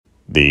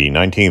The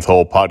 19th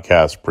Hole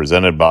podcast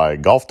presented by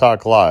Golf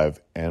Talk Live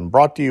and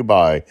brought to you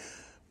by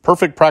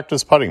Perfect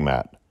Practice Putting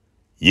Mat,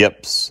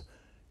 Yips,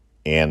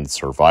 and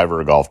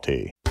Survivor Golf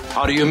Tee.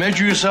 How do you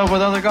measure yourself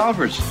with other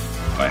golfers?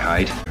 By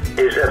height.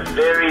 It's a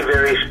very,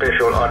 very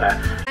special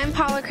honor. I'm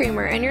Paula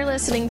Creamer, and you're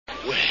listening.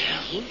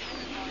 Well,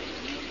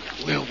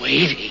 we're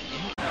waiting.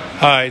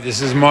 Hi,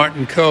 this is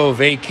Martin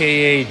Cove,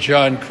 a.k.a.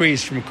 John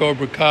Kreese from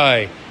Cobra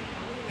Kai,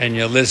 and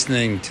you're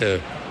listening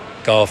to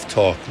Golf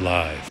Talk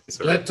Live.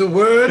 Let the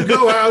word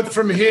go out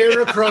from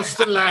here across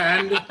the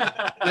land.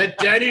 Let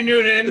Daddy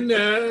Noonan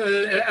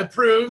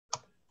approve.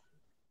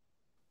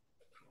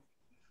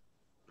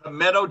 The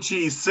meadow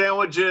cheese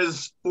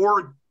sandwiches,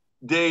 4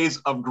 days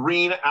of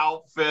green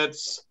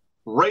outfits,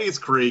 Rays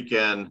Creek,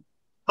 and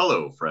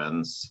hello,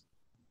 friends.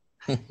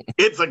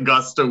 It's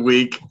Augusta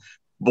week.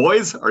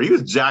 Boys, are you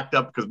as jacked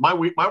up? Because my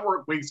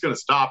work week's going to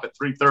stop at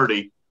 3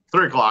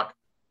 o'clock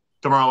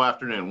tomorrow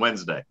afternoon,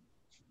 Wednesday.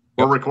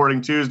 We're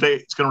recording Tuesday.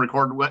 It's going to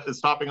record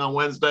stopping on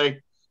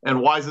Wednesday.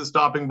 And why is it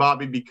stopping,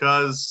 Bobby?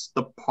 Because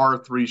the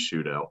par 3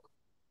 shootout.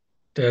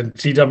 And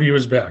TW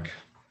is back.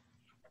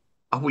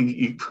 Oh,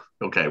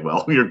 okay.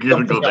 Well, you're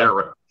going to go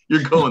there.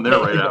 You're going there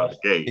right out of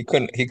the gate.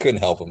 He couldn't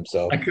help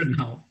himself. I couldn't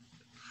help.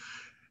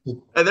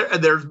 And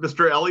there's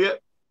Mr.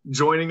 Elliott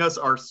joining us.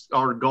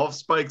 Our golf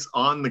spikes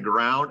on the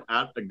ground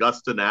at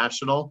Augusta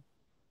National,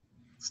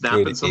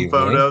 snapping some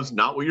photos.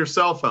 Not with your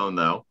cell phone,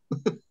 though.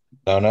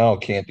 No,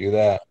 can't do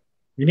that.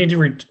 We need to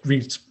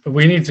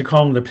we need to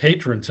call him the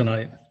patron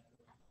tonight.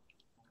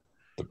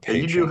 The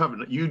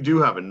patron. You do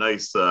have a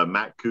nice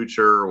Matt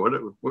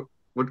Kuchar.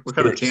 What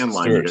kind of tan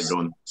line you got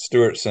going?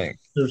 Stuart Sink.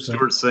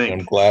 Stuart Sink.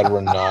 I'm glad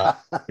we're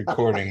not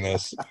recording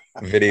this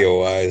video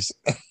wise.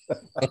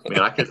 I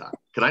mean,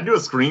 can I do a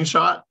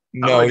screenshot?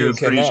 No, you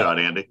screenshot,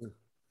 Andy.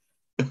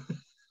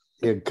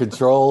 Yeah,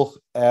 Control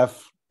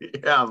F.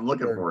 Yeah, I'm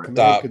looking for it.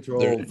 Stop.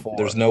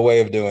 There's no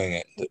way of doing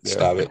it.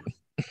 Stop it.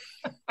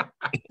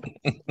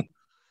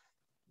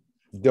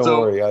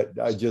 Don't worry,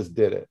 I just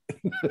did it.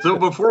 So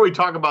before we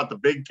talk about the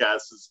big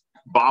casts,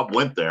 Bob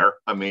went there.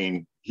 I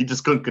mean, he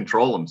just couldn't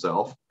control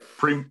himself.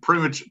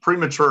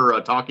 Premature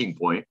talking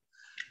point.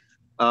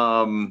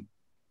 Brendan,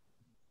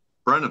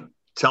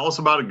 tell us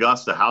about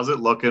Augusta. How's it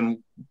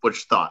looking? What's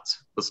your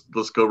thoughts?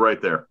 Let's go right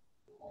there.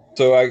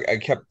 So I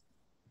kept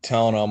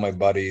telling all my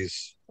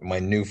buddies, my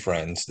new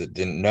friends that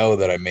didn't know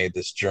that I made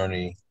this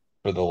journey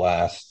for the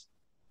last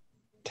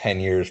 10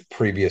 years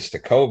previous to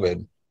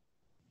COVID.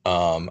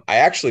 I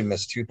actually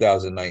missed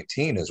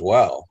 2019 as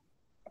well.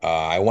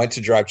 I went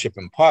to drive, chip,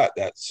 and putt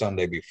that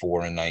Sunday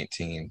before in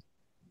 19,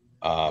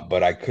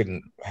 but I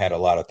had a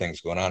lot of things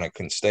going on. I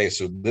couldn't stay.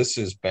 So this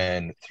has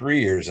been 3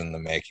 years in the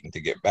making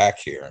to get back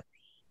here.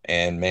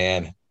 And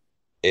man,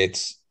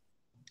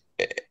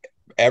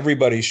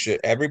 everybody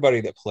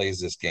that plays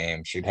this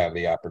game should have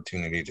the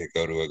opportunity to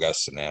go to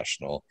Augusta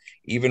National,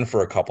 even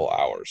for a couple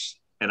hours.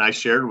 And I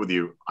shared with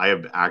you, I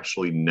have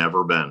actually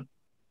never been.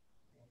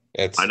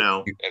 I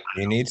know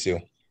you need to.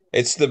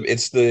 It's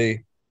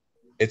the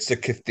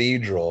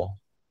cathedral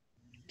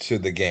to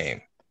the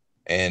game,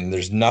 and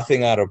there's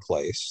nothing out of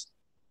place.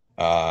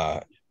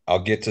 I'll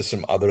get to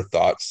some other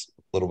thoughts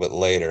a little bit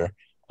later.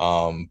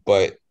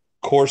 But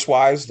course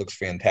wise, looks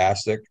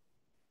fantastic.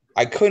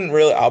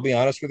 I'll be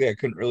honest with you, I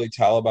couldn't really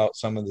tell about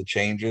some of the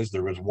changes.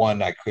 There was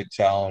one I could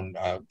tell, and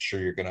I'm sure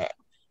you're gonna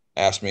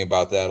ask me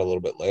about that a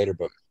little bit later,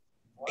 but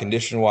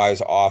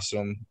condition-wise,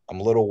 awesome. I'm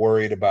a little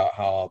worried about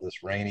how all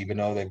this rain, even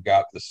though they've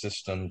got the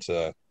system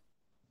to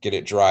get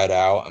it dried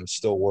out, I'm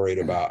still worried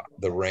about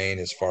the rain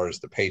as far as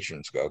the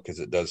patrons go,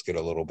 because it does get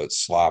a little bit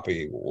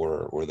sloppy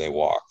where they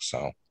walk.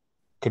 So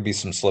could be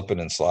some slipping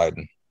and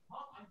sliding.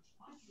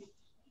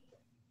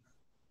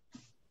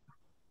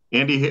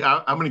 Andy,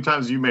 how many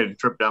times have you made a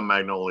trip down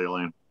Magnolia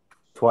Lane?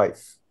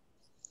 Twice.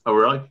 Oh,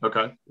 really?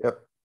 Okay.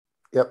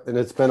 Yep. And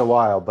it's been a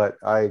while, but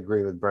I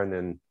agree with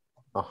Brendan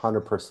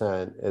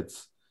 100%.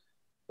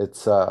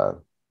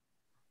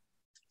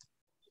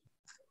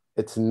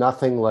 It's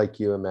nothing like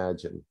you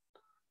imagine.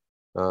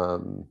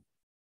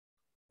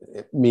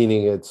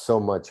 Meaning it's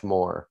so much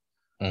more.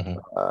 Mm-hmm.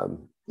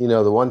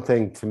 The one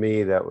thing to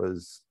me that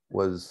was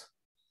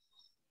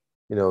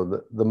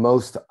the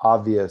most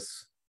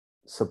obvious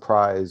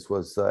surprise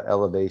was the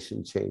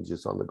elevation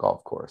changes on the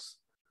golf course.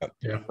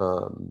 Yeah.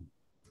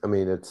 I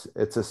mean,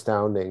 it's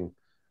astounding.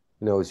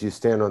 As you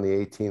stand on the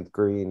 18th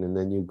green and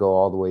then you go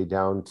all the way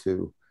down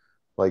to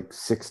like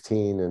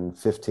 16 and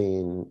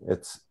 15,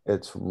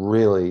 it's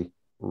really,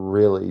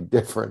 really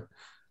different.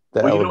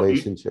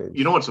 Elevation change.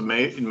 You know what's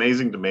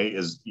amazing to me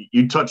is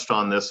you touched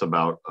on this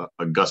about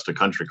Augusta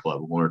Country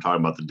Club when we were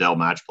talking about the Dell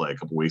match play a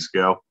couple weeks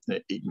ago.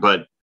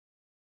 But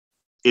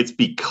it's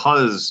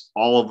because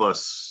all of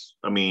us,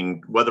 I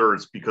mean, whether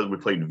it's because we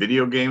played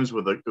video games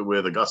with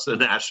Augusta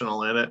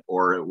National in it,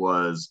 or it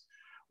was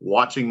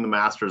watching the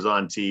Masters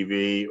on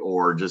TV,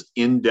 or just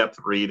in-depth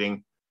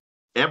reading,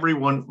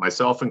 everyone,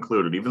 myself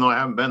included, even though I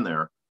haven't been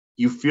there,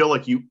 you feel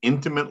like you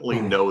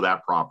intimately know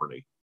that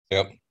property.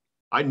 Yep.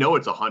 I know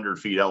it's 100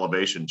 feet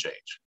elevation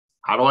change.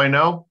 How do I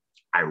know?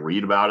 I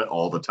read about it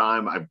all the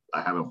time. I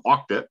haven't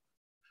walked it,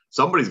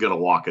 somebody's going to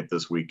walk it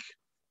this week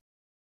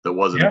that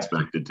wasn't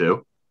expected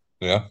to.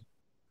 Yeah.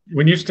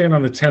 When you stand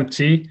on the 10th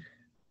tee,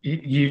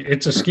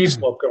 it's a ski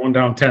slope going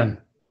down 10.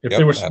 If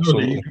there was snow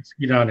there, you could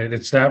ski down it.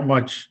 It's that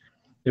much.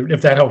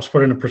 If that helps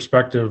put into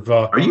perspective.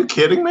 Are you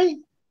kidding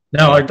me?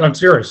 No, I'm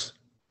serious.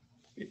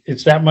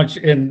 It's that much,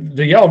 and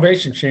the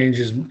elevation change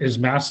is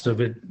massive.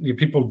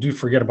 People do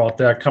forget about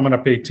that. Coming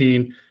up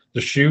 18,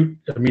 the chute.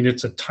 I mean,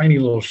 it's a tiny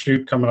little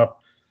chute coming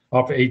up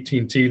off of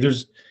 18T.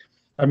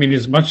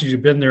 As much as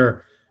you've been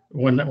there,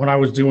 when I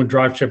was doing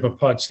drive, chip, and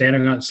putt,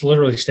 it's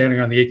literally standing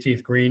on the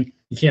 18th green.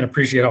 You can't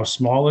appreciate how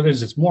small it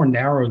is. It's more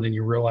narrow than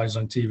you realize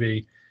on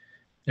TV.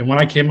 And when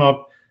I came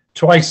up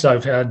twice,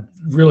 I've had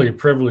really a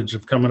privilege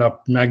of coming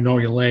up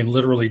Magnolia Lane,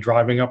 literally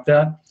driving up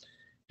that.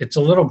 It's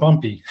a little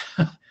bumpy.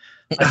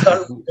 I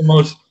thought it was the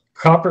most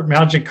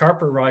magic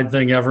carpet ride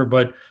thing ever,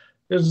 but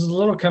it was a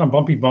little kind of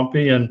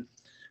bumpy. And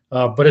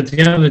but at the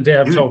end of the day,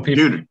 I've told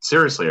people, dude,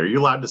 seriously, are you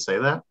allowed to say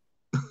that?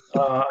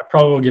 I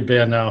probably will get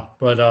banned now.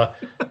 But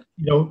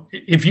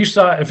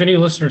if any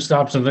listener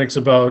stops and thinks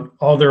about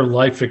all their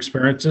life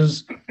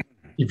experiences,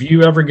 if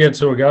you ever get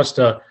to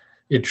Augusta,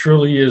 it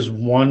truly is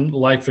one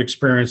life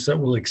experience that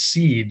will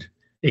exceed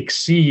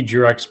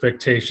your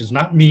expectations.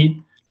 Not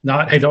meet,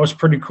 not, hey, that was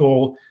pretty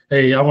cool.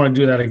 Hey, I want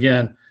to do that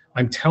again.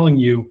 I'm telling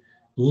you,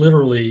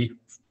 literally,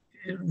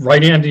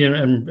 right, Andy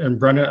and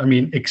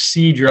Brendan,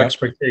 exceed your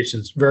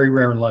expectations. Very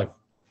rare in life.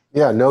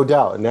 Yeah, no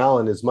doubt. And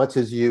Alan, as much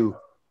as you,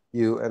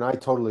 and I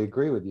totally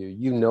agree with you,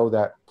 you know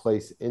that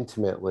place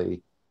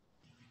intimately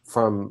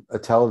from a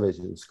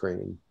television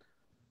screen,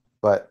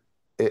 but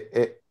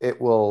it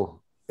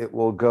will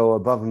go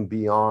above and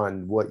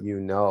beyond what you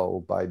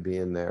know by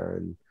being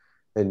there.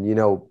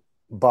 And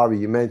Bobby,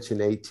 you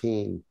mentioned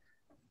 18,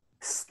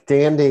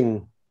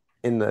 standing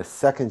in the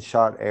second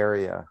shot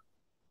area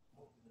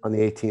on the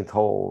 18th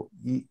hole,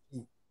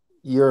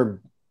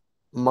 your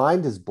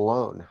mind is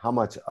blown how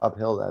much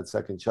uphill that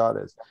second shot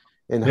is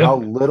and how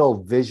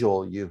little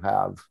visual you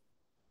have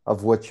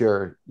of what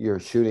you're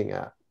shooting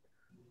at.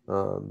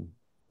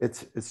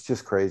 It's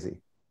just crazy.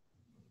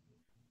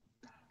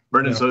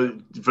 Brendan, so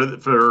for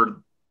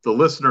the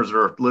listeners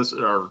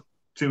that are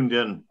tuned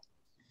in,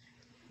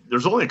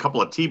 there's only a couple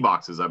of tee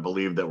boxes, I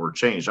believe, that were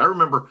changed. I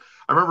remember,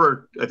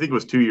 I think it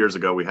was 2 years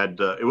ago. We had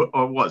it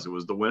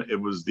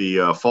was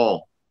the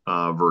fall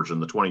version,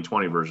 the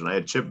 2020 version. I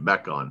had Chip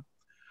Beck on,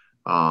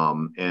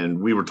 and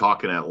we were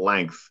talking at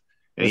length.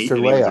 And Mr.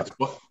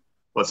 Layup.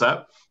 What's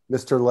that?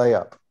 Mr.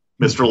 Layup.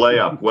 Mr.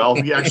 Layup. Well,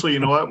 he actually, you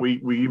know what?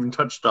 We even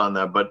touched on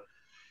that, but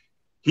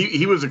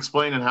he was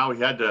explaining how he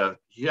had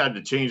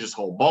to change his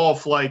whole ball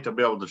flight to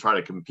be able to try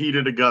to compete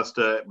at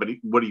Augusta. But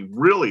what he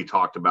really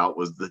talked about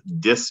was the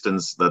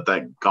distance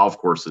that golf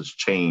course has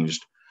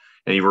changed.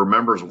 And he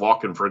remembers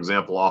walking, for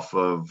example, off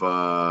of,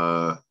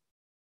 I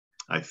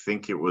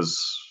think it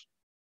was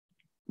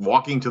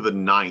walking to the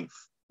 9th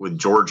with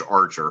George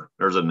Archer.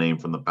 There's a name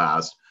from the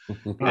past.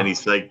 And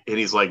he's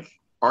like,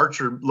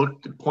 Archer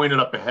pointed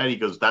up ahead. He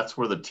goes, that's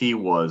where the tee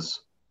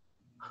was.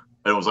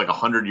 And it was like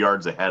 100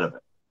 yards ahead of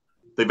it.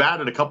 They've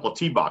added a couple of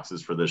tee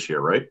boxes for this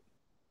year, right?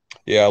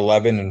 Yeah,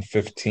 11 and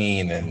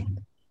 15. And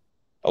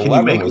 11 Can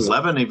you make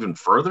 11 even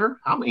further?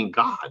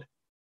 God.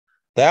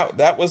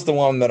 That was the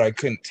one that I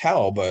couldn't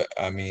tell, but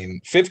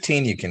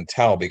 15 you can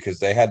tell because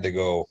they had to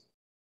go.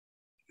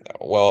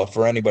 Well,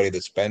 for anybody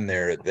that's been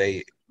there,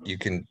 you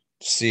can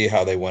see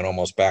how they went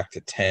almost back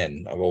to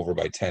 10 of over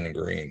by 10 and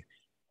green.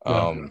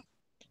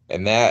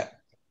 And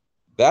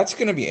that's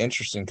going to be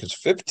interesting because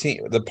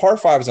 15, the par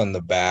 5 is on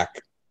the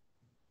back.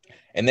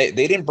 And they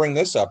didn't bring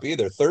this up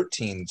either.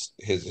 13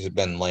 has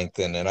been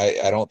lengthened, and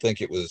I don't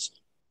think it was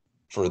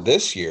for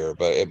this year,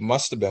 but it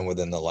must have been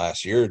within the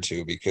last year or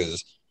two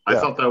because I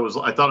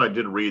thought I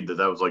did read that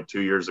was like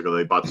 2 years ago.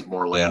 They bought some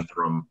more land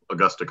from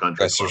Augusta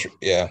Country Club.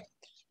 Yeah,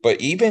 but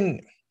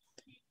even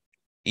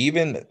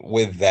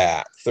with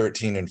that,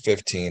 13 and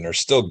 15 are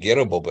still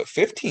gettable, but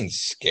 15's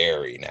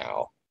scary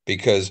now.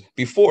 Because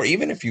before,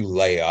 even if you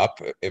lay up,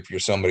 if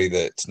you're somebody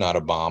that's not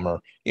a bomber,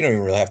 you don't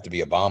even really have to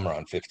be a bomber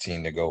on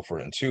 15 to go for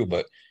it in 2.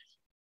 But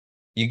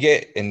you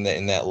get in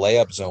that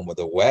layup zone with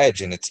a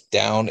wedge, and it's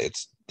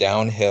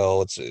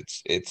downhill.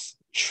 It's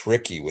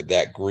tricky with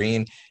that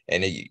green,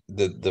 and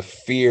the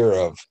fear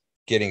of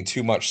getting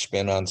too much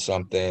spin on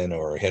something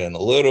or hitting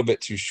a little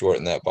bit too short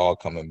and that ball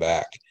coming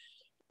back.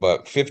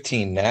 But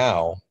 15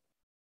 now,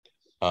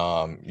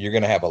 you're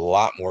going to have a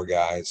lot more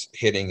guys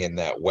hitting in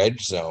that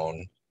wedge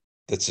zone.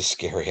 That's a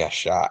scary ass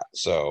shot.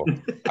 So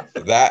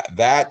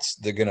that's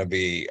going to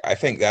be, I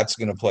think that's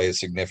going to play a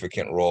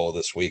significant role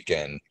this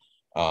weekend.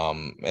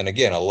 And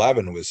again,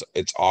 11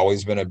 it's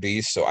always been a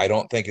beast. So I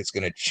don't think it's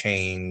going to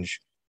change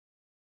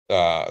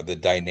the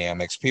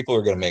dynamics. People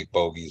are going to make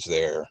bogeys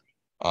there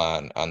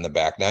on the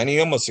back nine.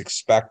 You almost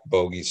expect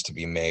bogeys to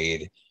be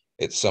made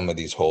at some of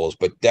these holes,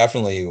 but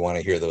definitely you want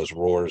to hear those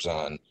roars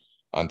on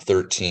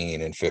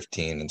 13 and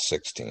 15 and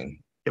 16.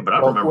 Yeah, but I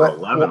remember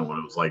 11 when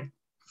it was like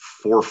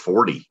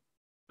 440.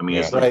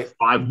 It's like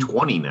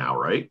 520 now,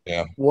 right?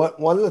 Yeah.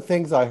 One of the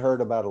things I heard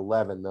about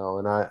 11 though,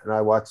 and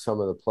I watched some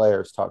of the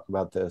players talk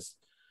about this,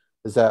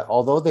 is that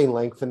although they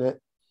lengthen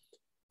it,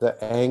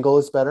 the angle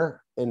is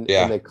better, and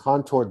they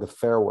contoured the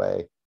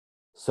fairway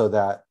so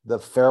that the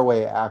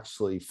fairway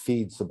actually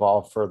feeds the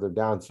ball further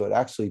down, so it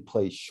actually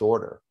plays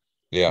shorter.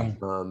 Yeah.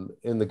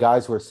 And the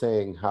guys were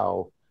saying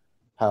how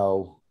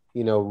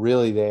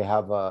really they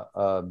have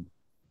a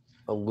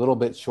little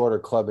bit shorter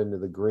club into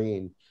the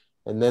green,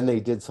 and then they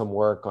did some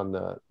work on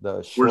the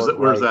short.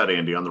 Where's that,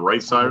 Andy? On the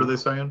right side, are they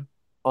saying?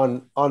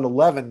 On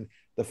 11,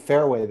 the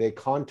fairway, they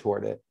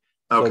contoured it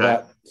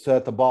so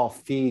that the ball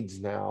feeds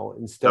now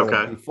instead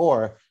of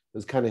before it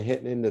was kind of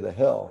hitting into the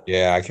hill.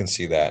 Yeah, I can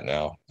see that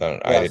now.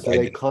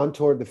 They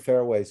contoured the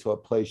fairway so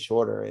it plays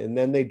shorter, and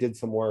then they did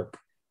some work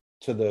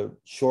to the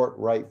short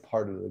right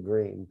part of the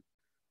green.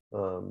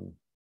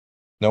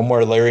 No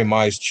more Larry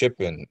Mize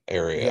chip-in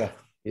area.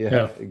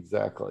 Yeah,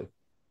 exactly.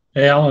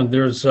 Hey, Alan,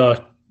 there's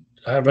I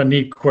have a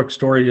neat quick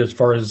story as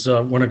far as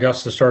when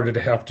Augusta started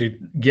to have to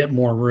get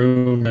more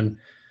room and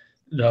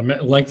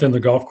lengthen the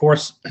golf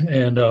course.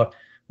 And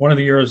one of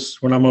the years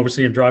when I'm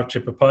overseeing drive,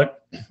 chip, and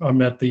putt,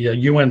 I'm at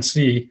the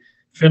UNC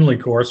Finley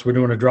course. We're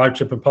doing a drive,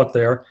 chip, and putt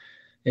there.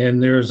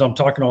 And I'm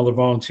talking to all the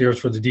volunteers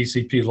for the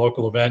DCP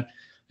local event.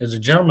 There's a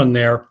gentleman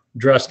there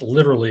dressed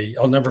literally,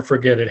 I'll never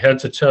forget it, head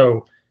to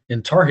toe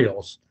in Tar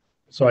Heels.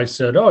 So I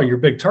said, "Oh, you're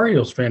a big Tar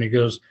Heels fan?" He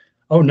goes,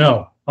 "Oh,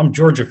 no, I'm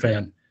Georgia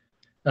fan."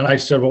 And I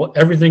said, "Well,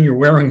 everything you're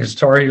wearing is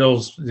Tar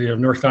Heels,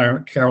 North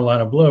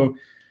Carolina blue."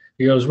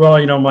 He goes,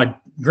 "Well, my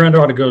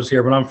granddaughter goes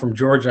here, but I'm from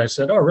Georgia." I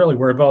said, "Oh, really?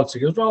 Whereabouts?" He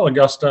goes, "Well,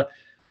 Augusta."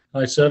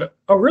 I said,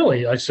 "Oh,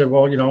 really?" I said,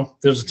 "Well,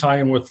 there's a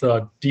tie-in with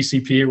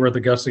DCP where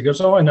Augusta." He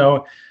goes, "Oh, I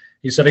know."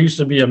 He said, "I used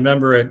to be a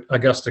member at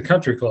Augusta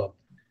Country Club."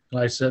 And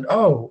I said,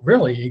 "Oh,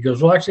 really?" He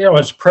goes, "Well, actually, I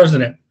was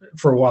president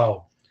for a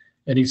while."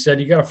 And he said,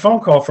 "He got a phone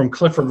call from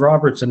Clifford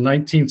Roberts in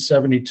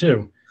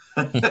 1972.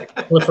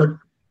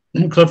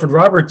 Clifford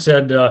Roberts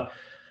said, "Why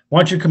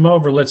don't you come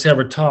over? Let's have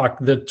a talk.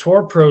 The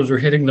tour pros are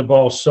hitting the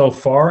ball so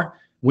far.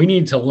 We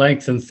need to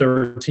lengthen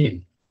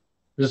 13.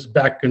 This is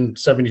back in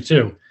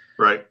 72.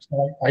 Right.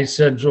 So I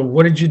said, "So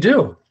what did you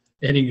do?"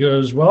 And he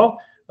goes,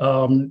 "Well,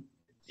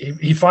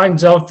 he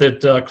finds out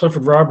that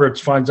Clifford Roberts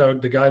finds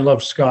out the guy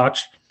loves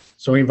scotch.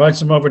 So he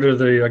invites him over to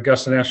the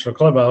Augusta National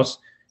Clubhouse.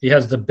 He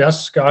has the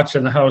best scotch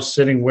in the house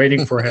sitting,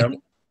 waiting for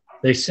him.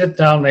 They sit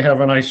down, they have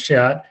a nice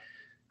chat.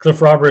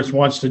 Cliff Roberts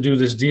wants to do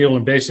this deal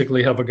and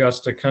basically have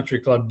Augusta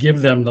Country Club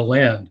give them the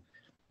land."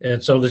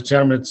 And so the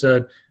gentleman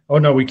said, "Oh,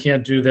 no, we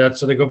can't do that."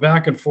 So they go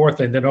back and forth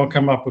and they don't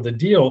come up with a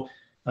deal.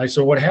 I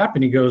said, "What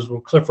happened?" He goes,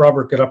 "Well, Cliff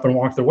Robert got up and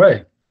walked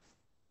away."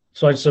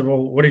 So I said,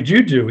 "Well, what did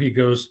you do?" He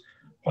goes,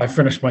 "I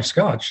finished my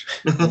scotch."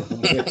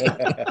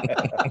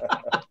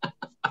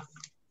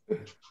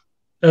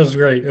 It was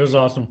great. It was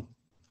awesome.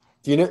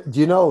 Do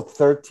you know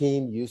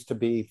 13 used to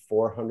be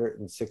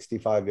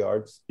 465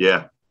 yards?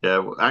 Yeah.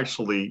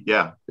 Actually,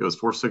 it was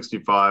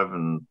 465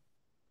 and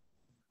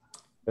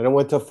then it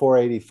went to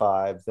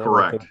 485. Then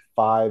correct. I think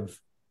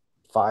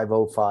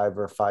 505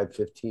 or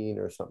 515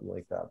 or something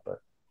like that. But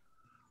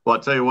well,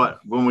 I'll tell you what,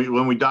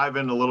 when we dive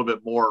in a little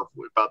bit more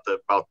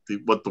about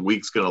what the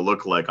week's going to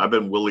look like, I've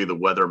been Willie the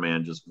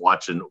Weatherman just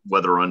watching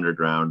Weather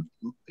Underground,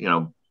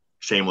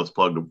 shameless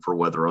plug for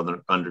Weather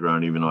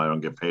Underground, even though I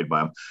don't get paid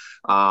by them.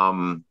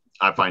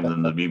 I find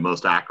them to be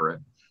most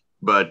accurate.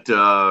 But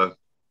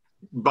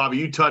Bobby,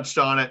 you touched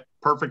on it.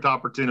 Perfect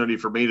opportunity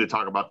for me to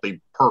talk about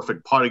the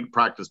Perfect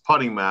Practice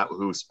Putting Mat,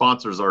 who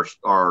sponsors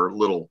our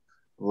little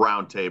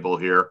round table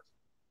here.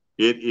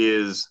 It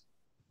is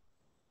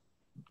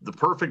the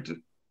perfect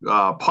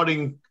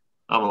putting.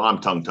 I'm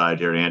tongue-tied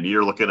here, Andy.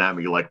 You're looking at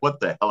me like, what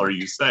the hell are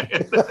you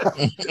saying?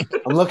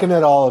 I'm looking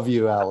at all of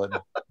you, Alan.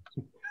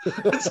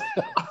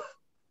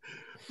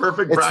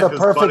 Perfect. It's the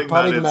perfect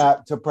putting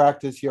mat to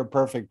practice your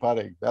perfect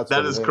putting.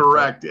 That is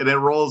correct. And it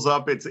rolls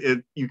up.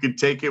 You could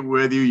take it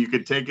with you. You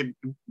could take it.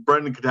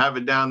 Brendan could have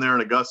it down there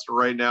in Augusta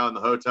right now in the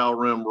hotel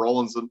room,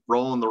 rolling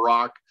the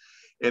rock.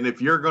 And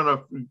if you're going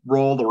to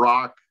roll the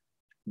rock,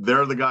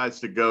 they're the guys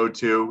to go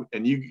to.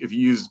 And if you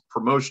use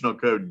promotional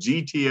code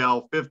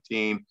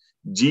GTL15,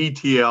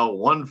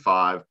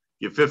 GTL15,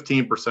 get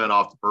 15%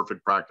 off the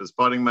Perfect Practice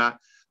Putting Mat.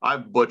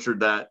 I've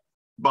butchered that.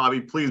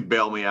 Bobby, please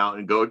bail me out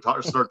and go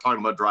start talking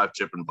about drive,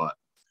 chip, and putt.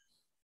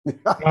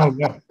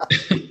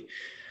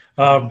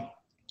 Oh,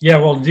 yeah.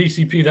 Well,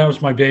 DCP, that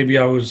was my baby.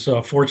 I was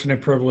fortunate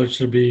and privileged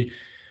to be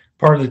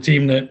part of the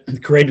team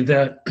that created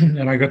that,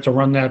 and I got to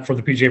run that for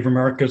the PGA of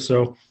America.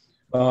 So,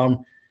 I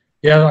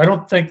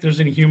don't think there's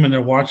any human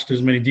that watched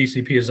as many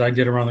DCP as I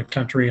did around the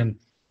country, and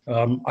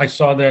I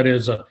saw that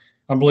as an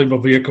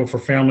unbelievable vehicle for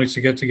families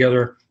to get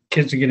together,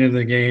 kids to get into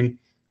the game.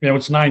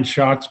 It's 9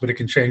 shots, but it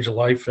can change a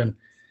life, and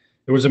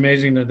it was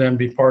amazing to then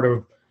be part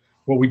of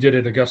what we did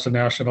at Augusta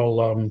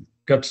National.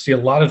 Got to see a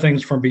lot of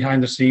things from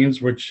behind the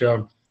scenes, which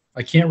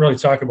I can't really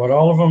talk about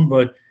all of them,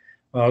 but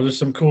there's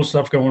some cool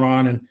stuff going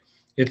on. And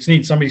it's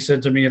neat. Somebody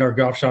said to me at our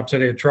golf shop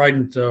today at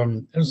Trident,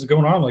 this is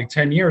going on like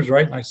 10 years,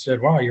 right? And I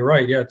said, wow, you're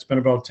right. Yeah, it's been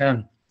about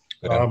 10.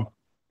 Yeah.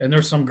 And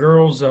there's some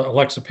girls,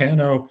 Alexa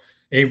Pano,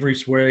 Avery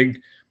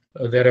Swig,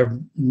 that have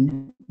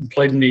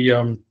played in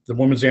the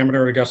women's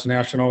amateur at Augusta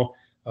National.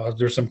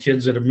 There's some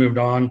kids that have moved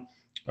on.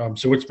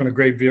 So it's been a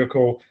great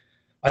vehicle.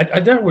 I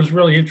thought it was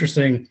really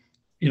interesting.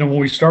 When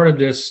we started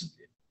this,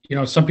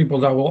 some people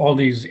thought, well, all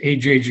these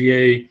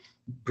AJGA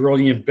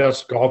brilliant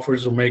best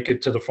golfers will make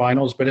it to the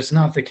finals, but it's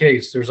not the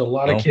case. There's a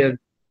lot of kids,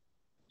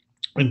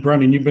 and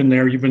Brendan, you've been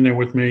there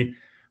with me.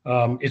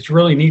 It's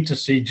really neat to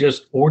see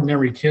just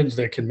ordinary kids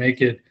that can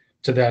make it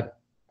to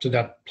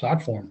that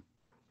platform.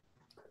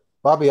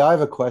 Bobby, I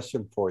have a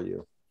question for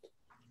you.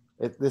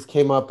 This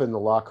came up in the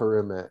locker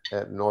room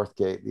at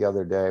Northgate the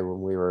other day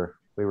when we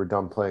were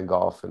done playing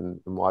golf and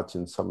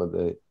watching some of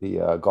the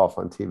golf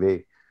on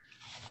TV.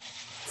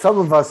 Some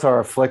of us are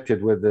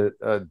afflicted with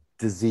a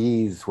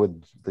disease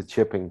with the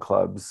chipping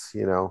clubs,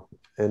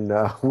 and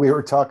we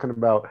were talking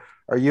about,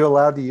 are you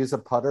allowed to use a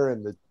putter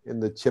in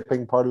the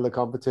chipping part of the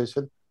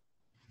competition?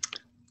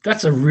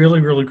 That's a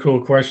really, really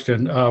cool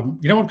question.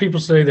 When people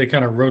say they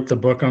kind of wrote the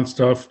book on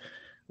stuff,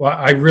 well,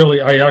 I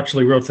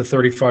actually wrote the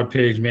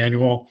 35-page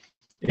manual,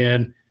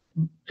 and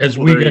as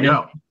we get in,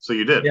 so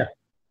you did, yeah.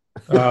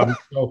 So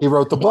he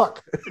wrote the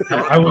book.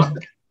 I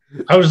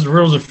was the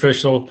rules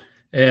official,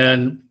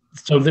 and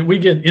so that we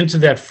get into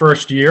that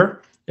first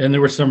year, and there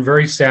were some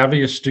very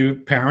savvy,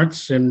 astute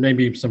parents, and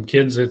maybe some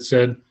kids that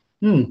said,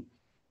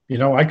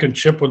 I could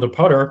chip with a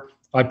putter.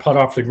 I putt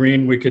off the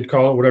green. We could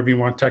call it whatever you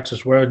want,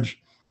 Texas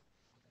wedge.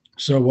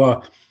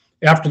 So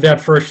after that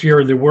first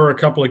year, there were a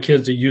couple of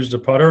kids that used a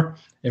putter,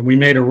 and we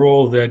made a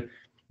rule that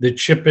the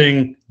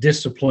chipping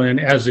discipline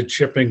as a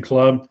chipping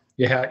club,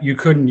 you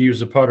couldn't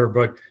use a putter.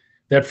 But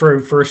that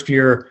very first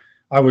year,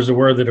 I was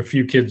aware that a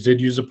few kids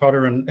did use a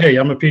putter. And hey,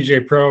 I'm a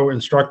PGA Pro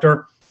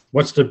instructor.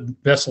 What's the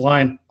best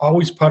line?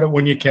 Always putt it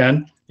when you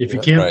can. If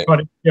you can't putt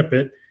it, chip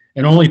it,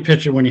 and only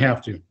pitch it when you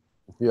have to.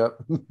 Yep.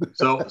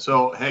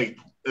 So hey,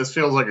 this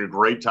feels like a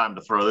great time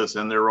to throw this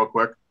in there real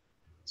quick.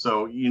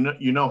 So you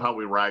know how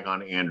we rag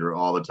on Andrew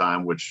all the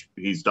time, which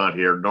he's not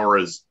here, nor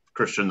is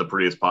Christian, the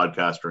prettiest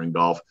podcaster in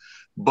golf,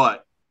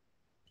 but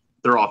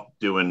they're off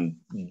doing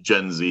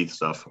Gen Z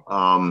stuff.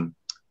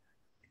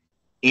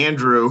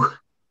 Andrew,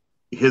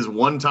 his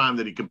one time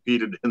that he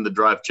competed in the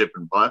drive, chip,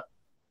 and putt,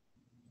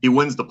 he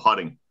wins the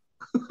putting.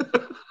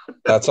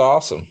 That's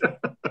awesome.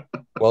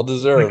 Well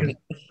deserved.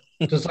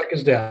 Just like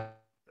his dad.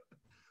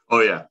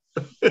 Oh yeah,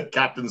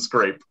 Captain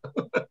Scrape.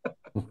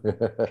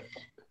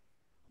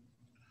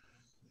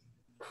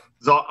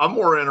 So I'm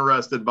more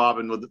interested, Bob,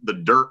 in with the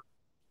dirt.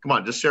 Come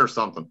on, just share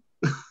something.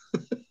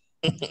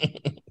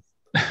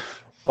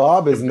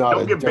 Bob is not.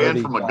 Don't get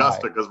banned from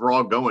Augusta because we're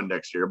all going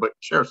next year, but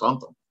share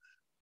something.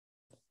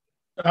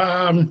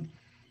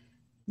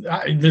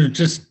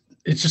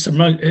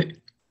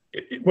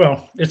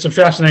 It's a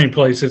fascinating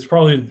place. It's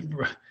probably,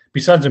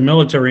 besides a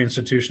military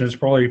institution, it's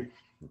probably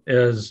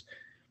as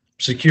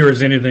secure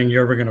as anything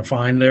you're ever going to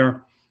find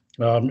there.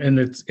 And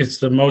it's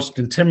the most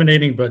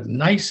intimidating but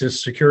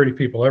nicest security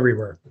people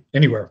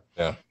anywhere.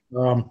 Yeah.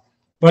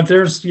 But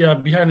there's,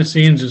 behind the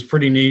scenes is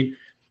pretty neat.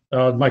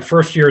 My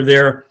first year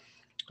there,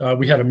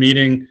 we had a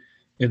meeting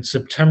in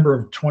September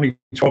of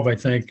 2012, I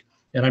think,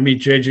 and I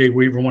meet JJ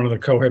Weaver, one of the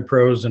co-head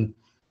pros, and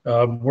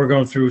we're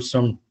going through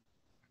some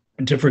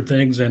different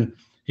things. And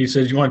he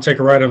says, "You want to take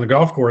a ride on the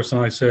golf course?"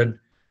 And I said,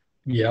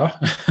 "Yeah."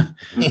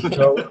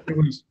 So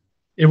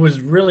it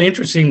was really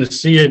interesting to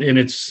see it in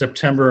its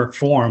September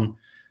form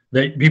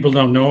that people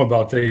don't know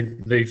about.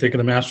 They think of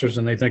the Masters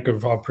and they think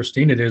of how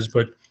pristine it is,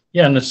 but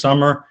yeah, in the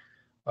summer,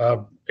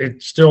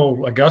 it's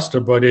still Augusta,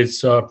 but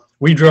it's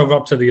we drove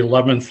up to the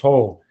 11th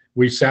hole.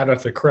 We sat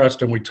at the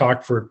crest and we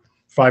talked for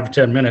 5 or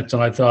 10 minutes,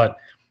 and I thought,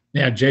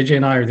 yeah, JJ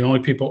and I are the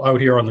only people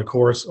out here on the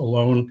course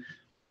alone.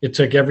 It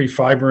took every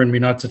fiber in me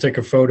not to take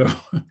a photo.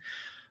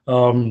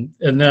 And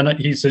then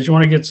he says, "You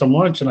want to get some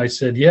lunch?" And I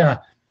said, "Yeah."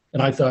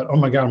 And I thought, oh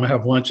my God, I'm gonna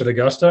have lunch at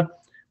Augusta.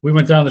 We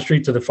went down the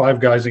street to the Five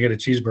Guys and get a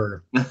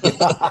cheeseburger.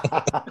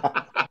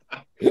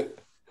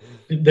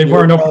 They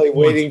weren't probably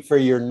waiting for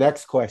your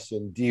next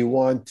question. Do you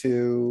want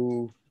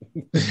to?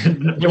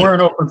 They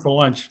weren't open for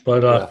lunch,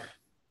 but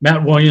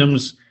Matt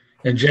Williams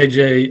and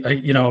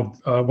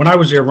JJ, when I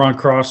was there, Ron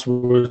Cross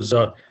was,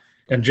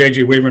 and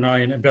JJ Weaver and I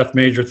and Beth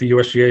Major at the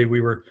USGA, we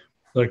were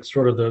like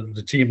sort of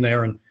the team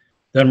there. And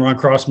then Ron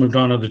Cross moved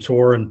on to the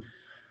tour, and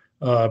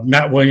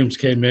Matt Williams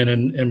came in,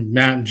 and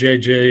Matt and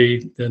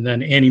JJ, and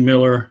then Annie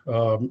Miller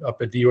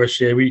up at the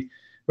USGA. We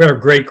had a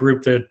great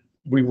group that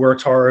we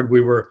worked hard.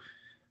 We were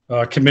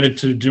committed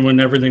to doing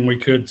everything we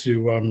could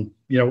to,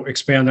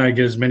 expand that,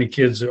 get as many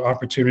kids the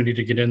opportunity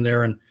to get in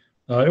there. And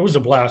it was a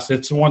blast.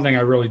 It's the one thing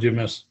I really do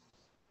miss.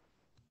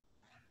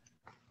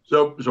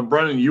 So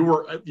Brendan, you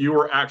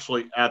were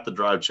actually at the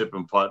drive, chip,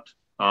 and putt.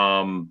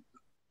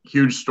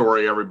 Huge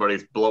story.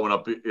 Everybody's blowing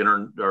up the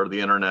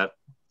internet.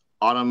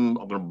 Autumn,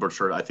 I'm going to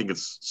butcher it. I think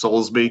it's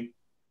Soulsby.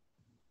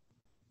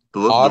 The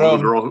little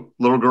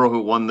girl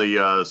who won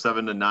the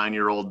 7 to 9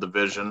 year old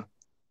division.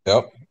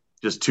 Yep.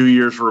 Just 2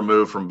 years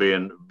removed from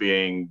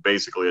being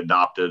basically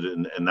adopted,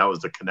 and that was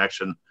the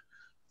connection.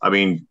 I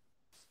mean,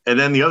 and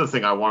then the other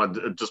thing I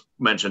wanted to just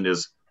mention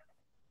is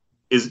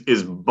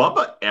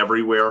Bubba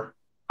everywhere?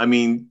 I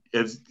mean,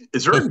 is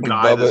there a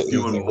guy that's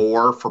doing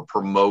more for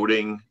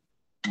promoting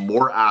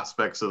more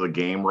aspects of the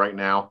game right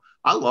now?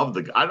 I love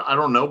the guy. I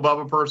don't know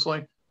Bubba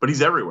personally, but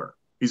he's everywhere.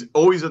 He's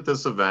always at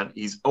this event.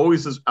 He's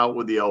always out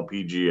with the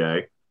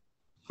LPGA.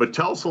 But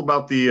tell us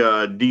about the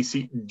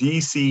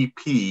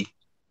DCP,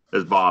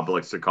 as Bob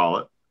likes to call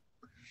it.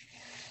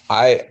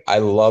 I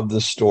love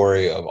the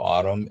story of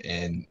Autumn,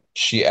 and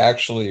she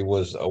actually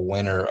was a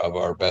winner of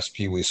our best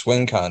Pee Wee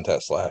swing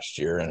contest last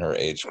year in her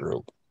age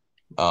group.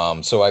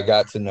 So I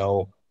got to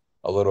know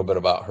a little bit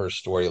about her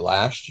story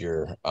last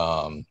year.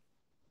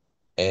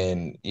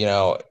 And, you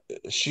know,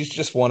 she's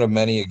just one of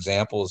many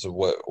examples of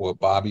what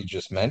Bobby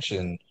just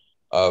mentioned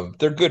of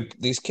they're good.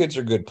 These kids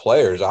are good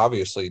players,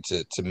 obviously,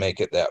 to make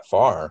it that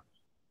far.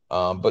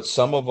 But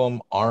some of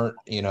them aren't,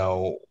 you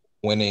know,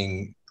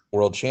 winning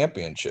world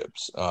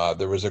championships.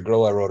 There was a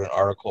girl I wrote an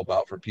article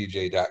about for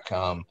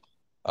PJ.com,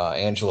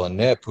 Angela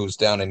Nip, who's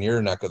down in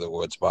your neck of the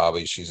woods,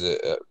 Bobby. She's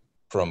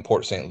from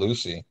Port St.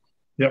 Lucie.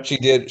 Yep.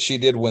 She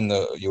did win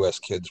the U.S.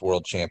 Kids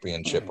World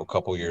Championship a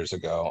couple years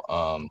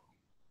ago.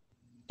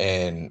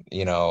 And,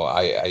 you know,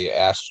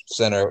 I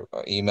sent her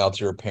email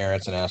to her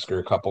parents and asked her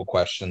a couple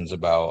questions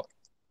about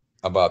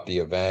the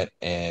event.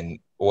 And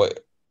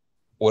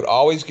what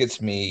always gets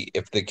me,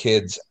 if the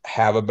kids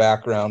have a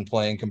background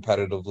playing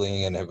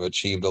competitively and have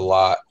achieved a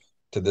lot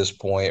to this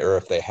point, or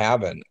if they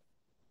haven't,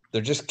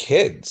 they're just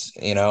kids,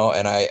 you know.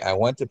 And I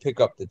went to pick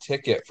up the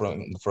ticket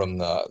from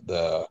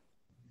the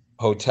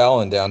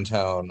hotel in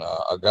downtown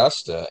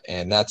Augusta,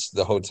 and that's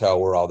the hotel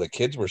where all the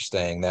kids were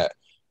staying.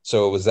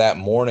 So it was that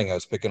morning I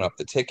was picking up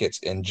the tickets,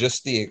 and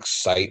just the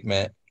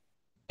excitement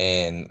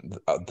and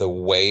the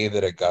way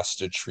that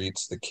Augusta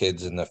treats the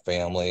kids and the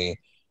family.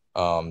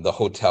 The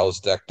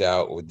hotel's decked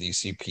out with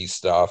DCP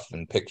stuff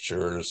and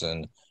pictures,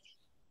 and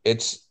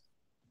it's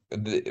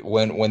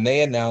when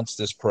they announced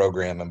this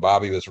program, and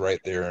Bobby was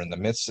right there in the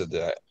midst of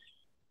that.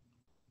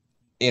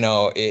 You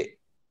know, it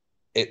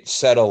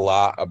said a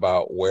lot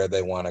about where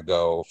they want to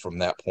go from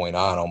that point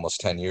on,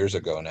 almost 10 years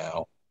ago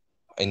now,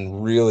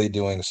 and really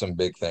doing some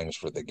big things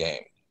for the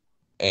game.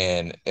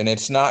 And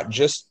it's not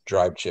just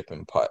drive, chip,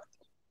 and putt.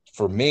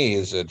 For me,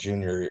 as a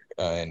junior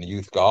and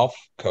youth golf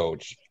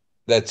coach,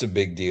 that's a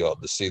big deal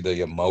to see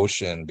the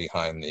emotion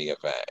behind the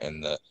event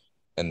and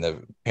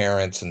the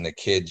parents and the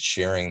kids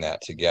sharing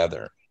that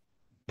together.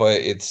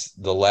 But it's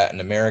the Latin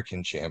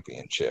American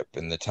Championship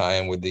and the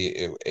time with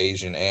the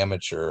Asian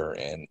Amateur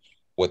and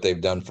what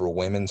they've done for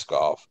women's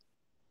golf.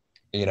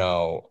 You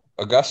know,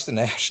 Augusta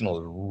National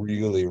is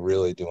really,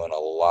 really doing a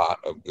lot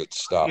of good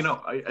stuff. You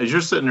know, as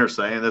you're sitting there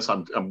saying this,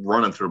 I'm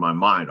running through my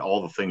mind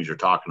all the things you're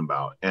talking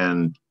about.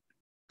 And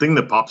the thing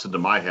that pops into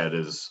my head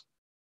is,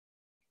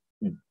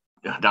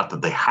 not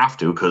that they have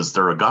to, because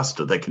they're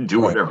Augusta. They can do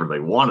whatever they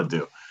want to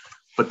do.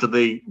 But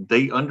do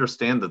they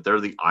understand that they're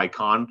the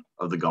icon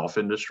of the golf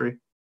industry?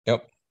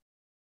 Yep.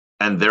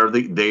 And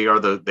they are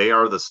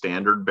the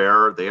standard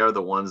bearer. They are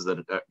the ones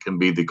that can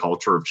be the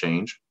culture of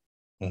change.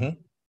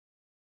 Mm-hmm.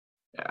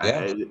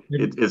 Yeah.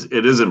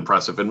 It is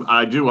impressive. And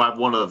I do have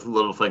one other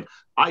little thing.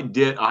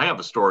 I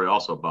have a story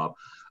also, Bob.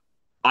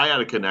 I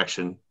had a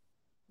connection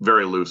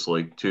very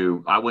loosely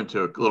I went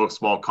to a little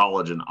small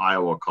college in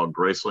Iowa called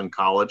Graceland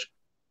College.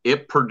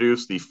 It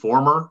produced the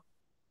former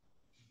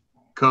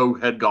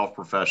co-head golf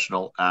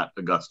professional at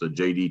Augusta,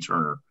 J.D.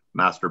 Turner,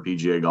 master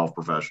PGA golf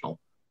professional.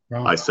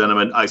 Wow. I sent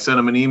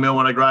him an email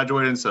when I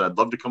graduated and said I'd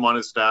love to come on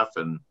his staff,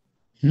 and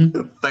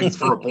thanks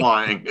for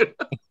applying.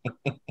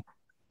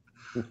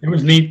 It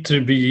was neat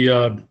to be,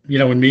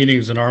 in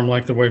meetings an arm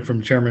length away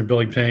from Chairman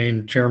Billy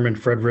Payne, Chairman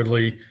Fred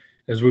Ridley,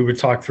 as we would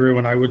talk through.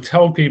 And I would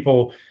tell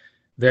people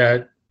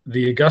that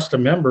the Augusta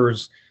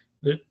members,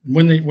 that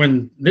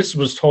when this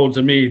was told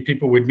to me,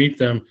 people would meet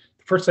them.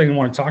 The first thing they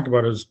want to talk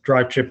about is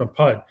drive, chip, and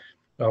putt,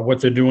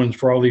 what they're doing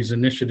for all these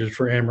initiatives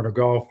for amateur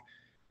golf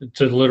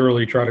to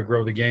literally try to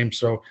grow the game.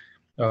 So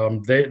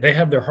they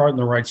have their heart in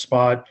the right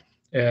spot.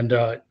 And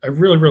I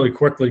really, really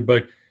quickly,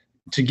 but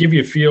to give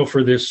you a feel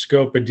for this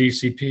scope of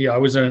DCP, I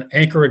was in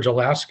Anchorage,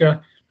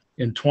 Alaska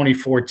in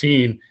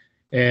 2014,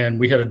 and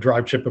we had a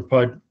drive, chip, and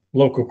putt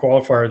local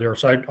qualifier there.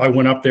 So I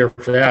went up there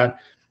for that,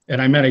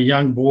 and I met a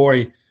young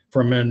boy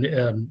from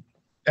an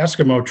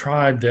Eskimo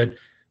tribe that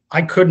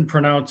I couldn't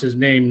pronounce his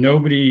name.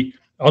 Nobody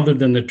other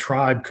than the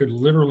tribe could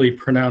literally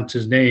pronounce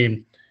his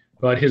name,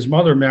 but his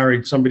mother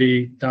married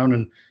somebody down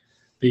in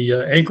the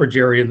Anchorage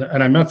area,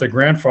 and I met the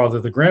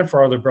grandfather. The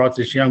grandfather brought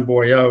this young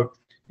boy out,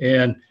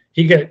 and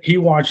he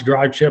watched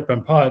drive, chip,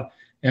 and putt,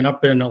 and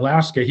up in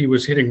Alaska, he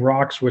was hitting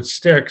rocks with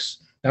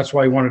sticks. That's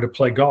why he wanted to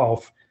play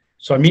golf.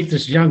 So I meet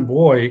this young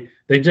boy.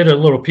 They did a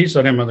little piece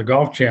on him on the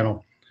Golf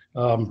Channel.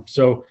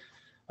 So,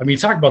 I mean,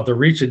 talk about the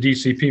reach of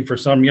DCP for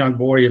some young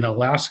boy in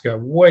Alaska,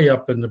 way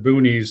up in the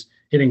boonies,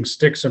 hitting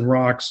sticks and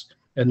rocks.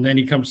 And then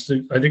he comes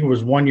to, I think it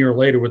was 1 year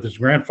later with his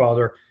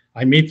grandfather.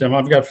 I meet them.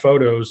 I've got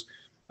photos.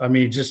 I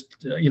mean,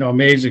 just,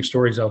 amazing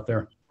stories out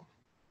there.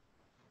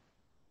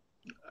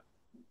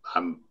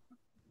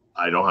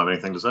 I don't have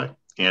anything to say.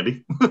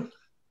 Andy?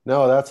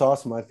 No, that's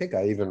awesome. I think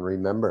I even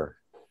remember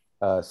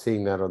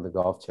seeing that on the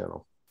Golf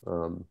Channel.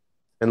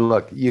 And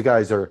look, you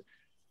guys are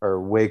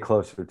way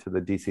closer to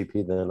the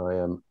DCP than I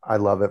am. I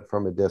love it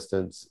from a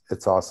distance.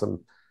 It's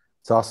awesome.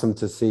 It's awesome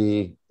to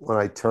see. When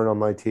I turn on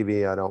my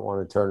TV, I don't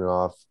want to turn it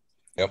off.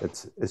 Yep.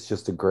 It's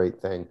just a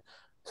great thing.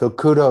 So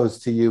kudos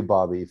to you,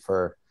 Bobby,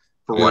 for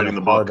being writing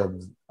the part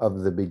book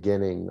of the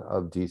beginning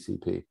of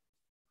DCP.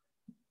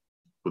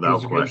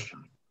 without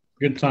question.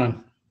 Good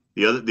time.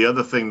 The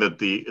other thing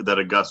that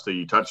Augusta,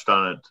 you touched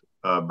on it,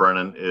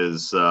 Brennan,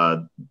 is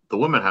the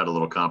women had a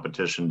little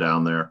competition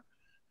down there,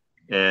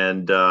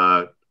 and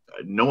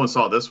no one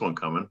saw this one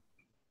coming.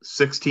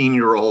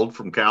 16-year-old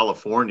from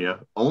California,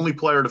 only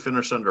player to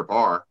finish under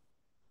par,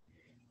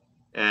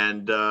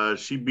 and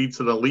she beats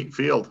an elite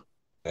field.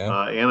 Yeah.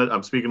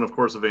 I'm speaking, of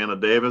course, of Anna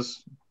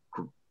Davis.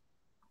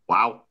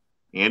 Wow,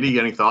 Andy,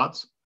 any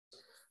thoughts?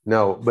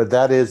 No, but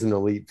that is an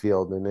elite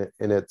field,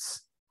 and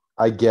it's.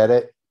 I get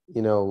it.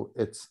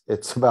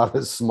 It's about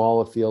as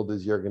small a field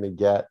as you're going to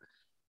get.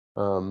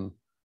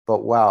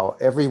 But wow,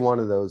 every one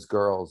of those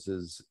girls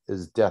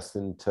is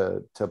destined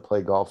to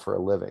play golf for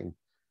a living.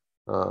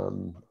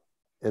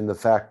 And the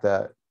fact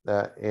that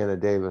Anna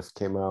Davis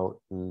came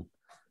out and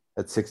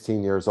at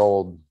 16 years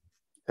old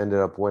ended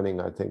up winning,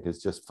 I think,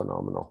 is just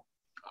phenomenal.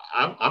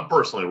 I'm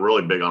personally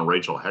really big on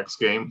Rachel Heck's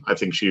game. I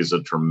think she's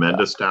a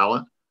tremendous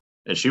talent,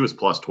 and she was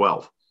plus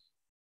 12.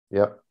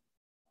 Yep.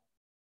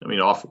 I mean,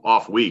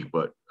 off week,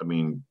 but I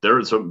mean, there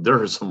is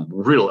some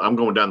real. I'm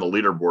going down the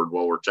leaderboard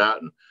while we're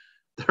chatting.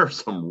 There are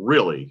some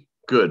really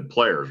good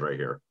players right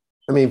here.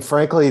 I mean,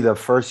 frankly, the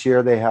first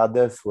year they had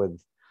this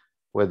with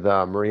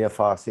Maria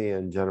Fossey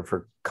and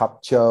Jennifer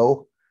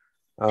Kupcho,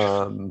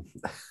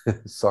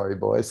 sorry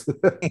boys,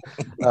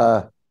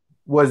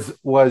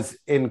 was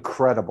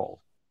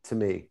incredible to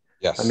me.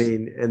 Yes. I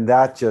mean, and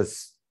that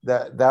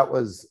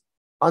was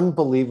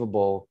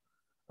unbelievable.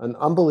 An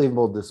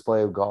unbelievable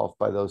display of golf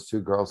by those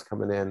two girls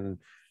coming in,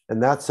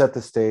 and that set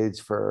the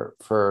stage for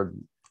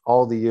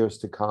all the years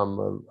to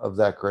come of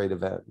that great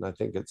event. And I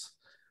think it's,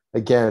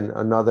 again,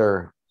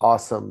 another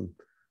awesome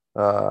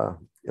kind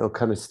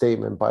of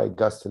statement by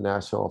Augusta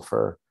National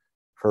for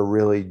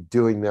really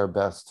doing their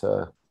best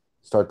to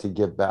start to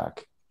give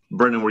back.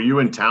 Brendan, were you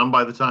in town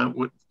by the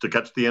time to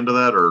catch the end of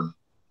that, or?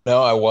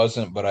 No, I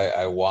wasn't, but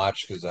I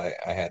watched because I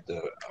had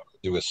to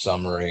do a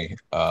summary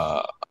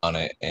on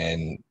it.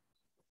 And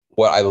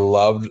what I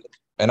loved,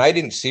 and I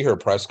didn't see her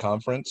press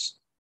conference,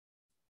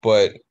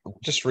 but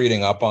just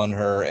reading up on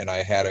her, and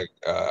I had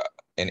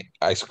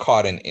I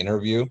caught an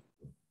interview,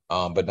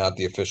 but not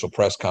the official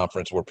press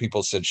conference, where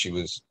people said she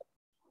was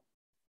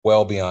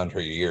well beyond her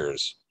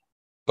years.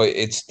 But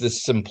it's the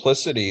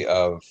simplicity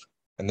of,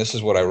 and this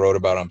is what I wrote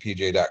about on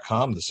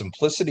PJ.com, the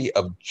simplicity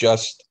of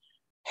just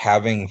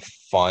having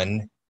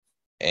fun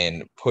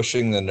and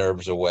pushing the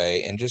nerves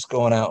away and just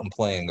going out and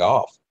playing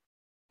golf.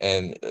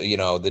 And,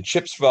 the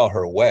chips fell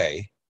her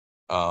way,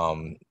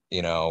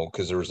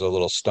 because there was a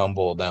little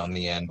stumble down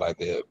the end by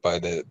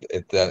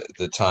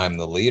the time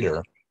the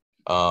leader.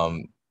 But,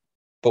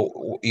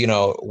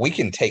 we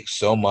can take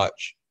so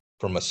much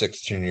from a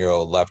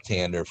 16-year-old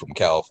left-hander from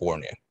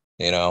California.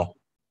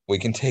 We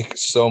can take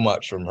so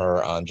much from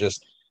her on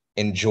just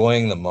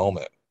enjoying the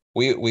moment.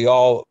 We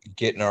all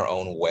get in our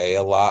own way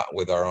a lot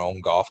with our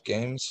own golf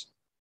games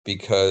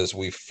because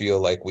we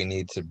feel like we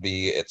need to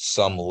be at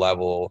some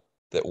level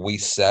that we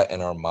set in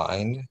our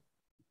mind.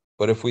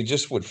 But if we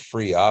just would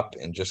free up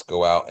and just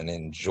go out and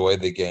enjoy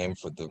the game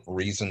for the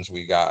reasons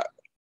we got,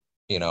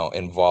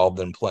 involved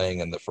in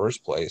playing in the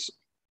first place,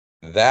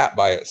 that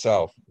by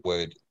itself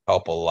would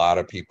help a lot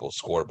of people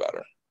score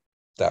better.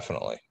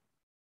 Definitely.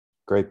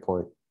 Great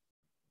point.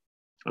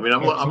 I mean,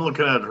 I'm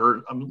looking at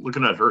her. I'm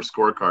looking at her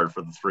scorecard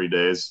for the 3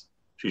 days.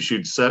 She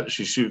shoots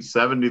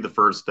 70 the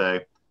first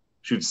day,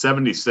 shoots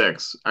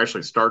 76.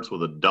 Actually, starts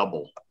with a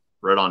double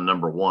right on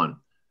number one.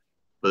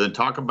 But then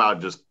talk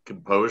about just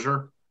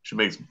composure. She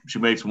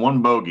makes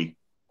one bogey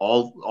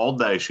all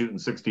day, shooting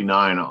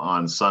 69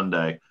 on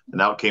Sunday, and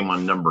that came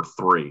on number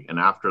 3. And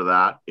after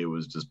that, it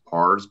was just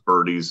pars,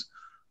 birdies,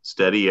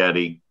 steady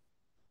Eddie,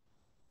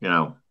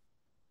 or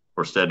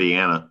steady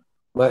Anna.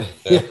 But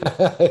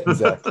yeah,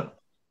 exactly.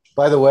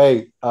 By the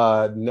way,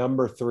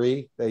 number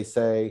 3, they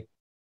say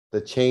the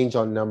change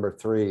on number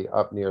 3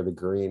 up near the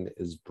green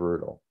is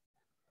brutal.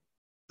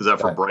 Is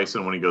that for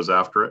Bryson when he goes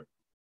after it?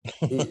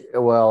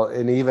 Well,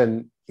 and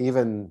even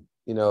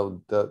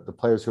the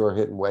players who are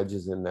hitting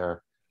wedges in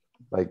there,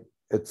 like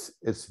it's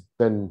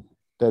been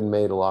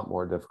made a lot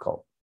more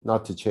difficult.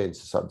 Not to change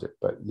the subject,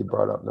 but you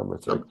brought up number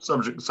 3.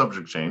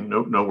 Subject change.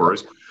 No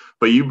worries.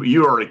 But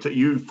you already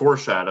you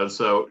foreshadowed,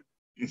 so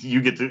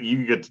you get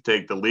to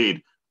take the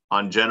lead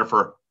on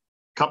Jennifer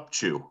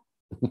Kupcho.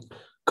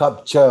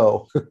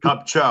 Kupcho.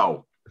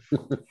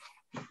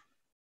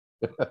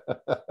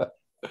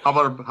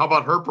 How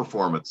about her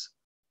performance?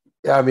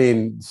 I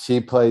mean, she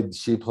played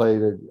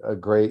a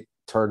great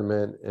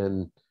tournament,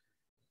 and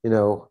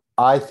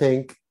I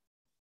think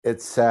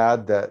it's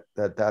sad that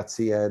that's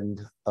the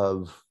end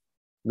of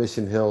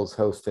Mission Hills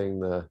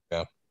hosting the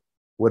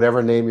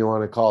whatever name you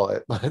want to call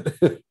it,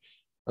 but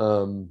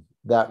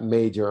that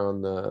major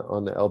on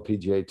the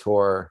LPGA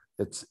tour.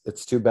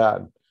 It's too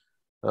bad.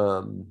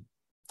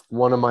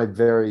 One of my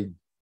very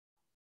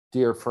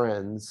dear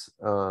friends,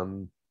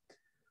 one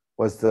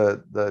was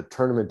the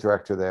tournament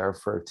director there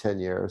for 10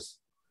 years.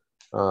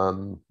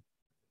 And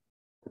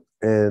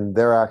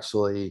they're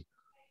actually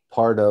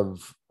part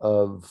of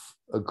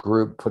a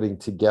group putting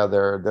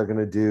together. They're going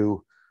to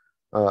do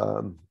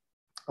a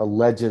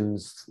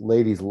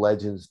ladies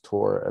legends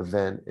tour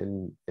event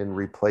in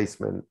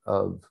replacement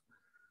of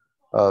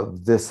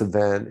this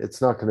event.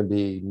 It's not going to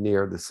be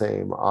near the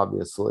same,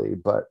 obviously,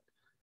 but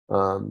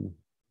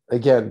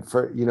again,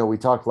 we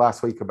talked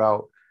last week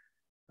about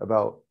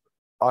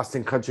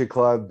Austin Country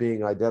Club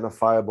being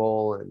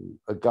identifiable and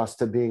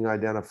Augusta being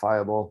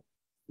identifiable.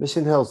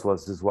 Mission Hills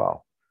was as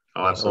well.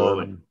 Oh,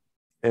 absolutely.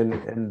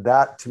 And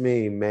that to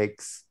me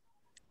makes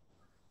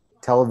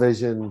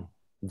television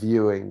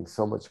viewing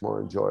so much more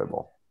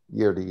enjoyable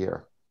year to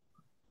year.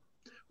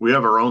 We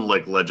have our own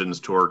Legends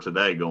tour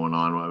today going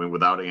on. I mean,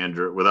 without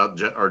Andrew,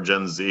 our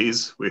Gen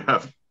Zs, we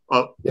have.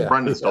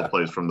 Brendan still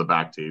plays from the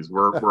back tees.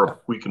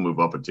 We can move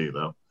up a tee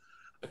though.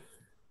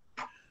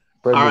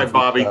 All right,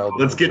 Bobby,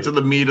 let's get to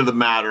the meat of the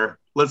matter.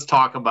 Let's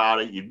talk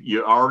about it.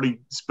 You already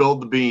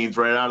spilled the beans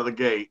right out of the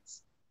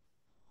gates.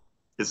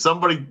 Is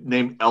somebody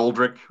named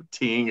Eldrick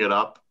teeing it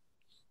up?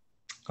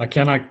 I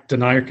cannot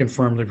deny or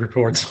confirm the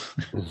reports.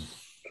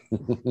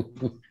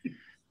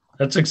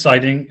 That's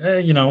exciting.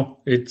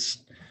 It's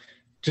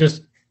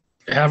just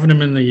having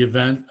him in the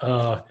event.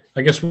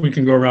 I guess we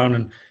can go around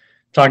and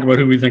talk about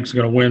who we think is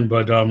going to win.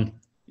 But,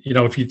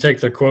 if you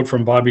take the quote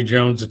from Bobby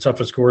Jones, the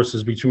toughest course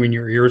is between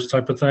your ears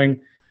type of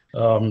thing.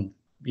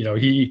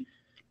 He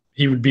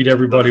would beat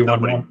everybody.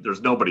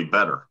 There's nobody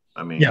better.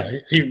 I mean, yeah,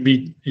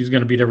 he's going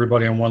to beat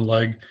everybody on one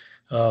leg.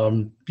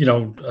 I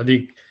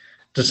think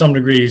to some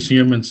degree he's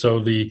human. So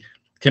the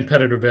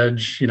competitive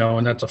edge,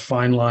 and that's a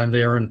fine line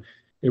there. And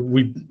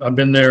I've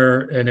been there,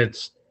 and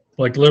it's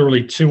like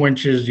literally 2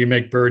 inches, you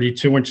make birdie,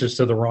 2 inches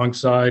to the wrong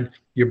side,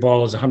 your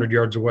ball is 100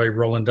 yards away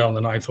rolling down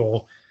the ninth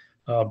hole.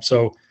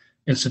 So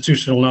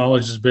institutional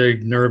knowledge is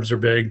big, nerves are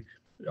big.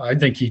 I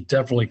think he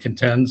definitely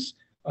contends.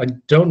 I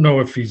don't know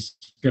if he's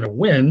going to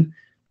win,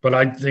 but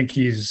I think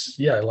he's,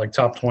 like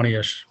top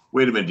 20-ish.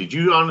 Wait a minute. Did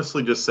you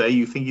honestly just say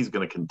you think he's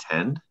going to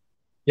contend?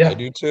 Yeah. I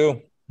do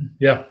too.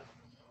 Yeah.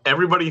 Does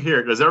everybody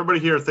here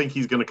think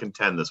he's going to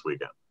contend this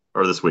weekend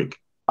or this week?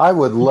 I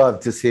would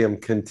love to see him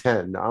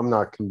contend. I'm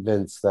not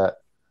convinced that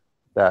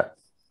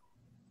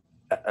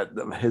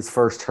his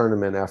first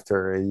tournament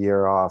after a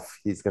year off,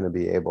 he's going to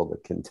be able to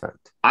contend.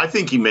 I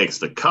think he makes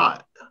the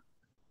cut.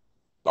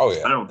 Oh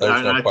yeah.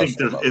 I think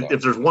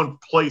if there's one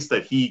place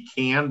that he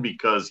can,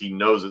 because he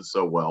knows it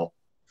so well.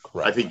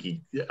 Correct. I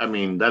think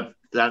that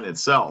in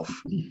itself.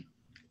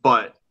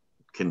 But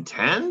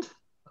contend,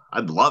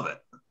 I'd love it.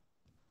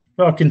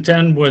 Well,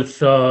 contend with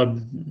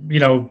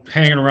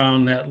hanging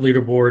around that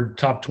leaderboard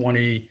top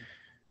 20,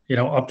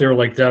 up there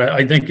like that.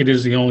 I think it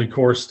is the only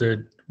course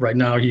that right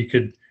now he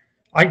could.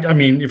 I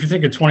mean, if you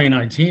think of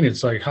 2019,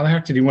 it's like, how the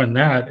heck did he win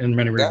that in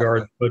many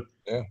regards? But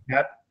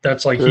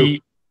that's like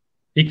he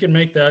can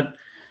make that.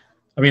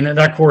 I mean,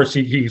 that course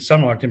he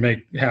somehow can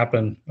make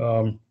happen.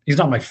 He's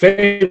not my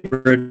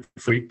favorite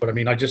freak, but I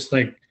mean, I just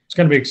think it's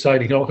going to be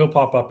exciting. He'll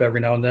pop up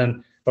every now and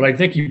then, but I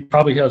think he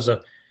probably has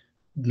a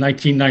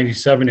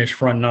 1997-ish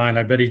front nine.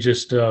 I bet he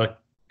just he's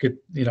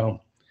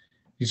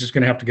just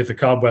going to have to get the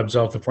cobwebs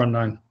out the front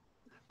nine.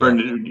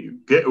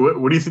 Brendan,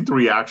 what do you think the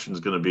reaction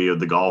is going to be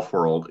of the golf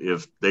world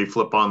if they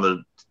flip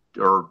on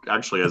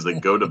as they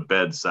go to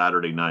bed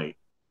Saturday night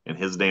and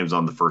his name's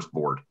on the first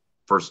board,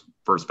 first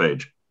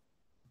page?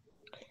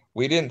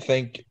 We didn't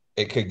think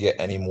it could get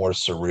any more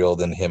surreal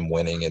than him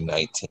winning in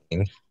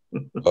 19,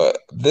 but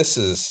this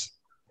is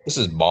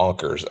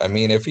bonkers. I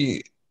mean, I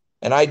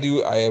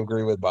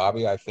agree with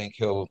Bobby. I think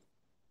he'll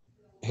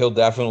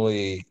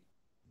definitely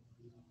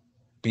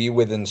be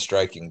within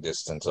striking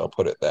distance. I'll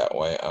put it that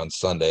way on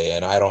Sunday.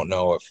 And I don't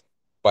know if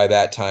by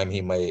that time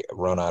he might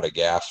run out of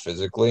gas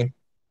physically.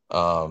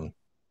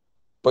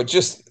 But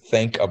just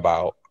think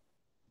about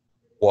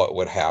what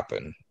would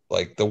happen.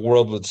 Like the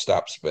world would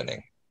stop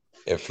spinning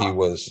if he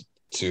was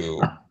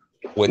to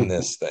win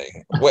this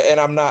thing. And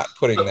I'm not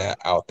putting that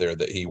out there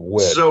that he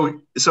would.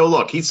 So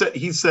look, he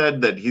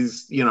said that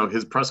he's,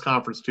 his press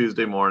conference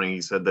Tuesday morning,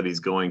 he said that he's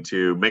going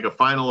to make a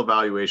final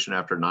evaluation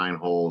after 9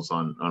 holes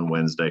on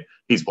Wednesday.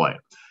 He's playing.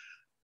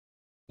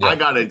 Yeah. I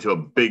got into a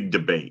big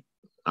debate.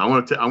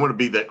 I'm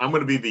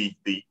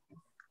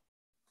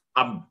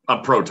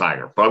pro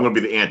Tiger, but I'm going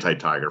to be the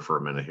anti-Tiger for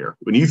a minute here.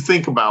 When you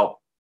think about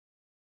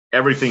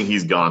everything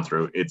he's gone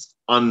through, it's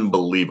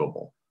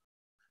unbelievable.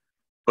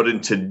 But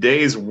in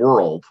today's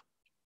world,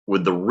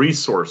 with the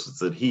resources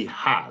that he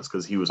has,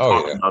 because he was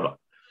talking about,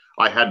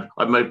 I had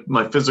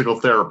my physical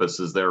therapist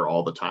is there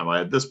all the time. I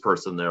had this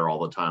person there all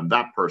the time,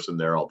 that person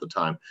there all the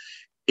time.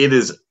 It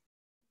is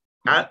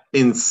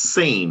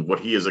insane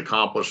what he has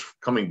accomplished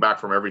coming back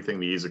from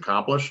everything that he's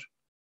accomplished.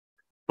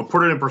 But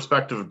put it in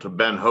perspective to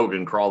Ben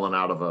Hogan crawling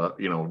out of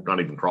not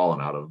even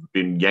crawling out of,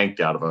 being yanked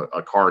out of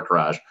a car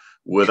crash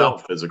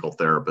without physical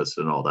therapists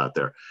and all that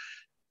there.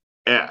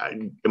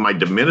 Am I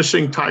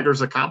diminishing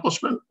Tiger's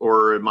accomplishment,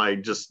 or am I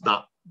just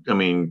not? I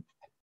mean,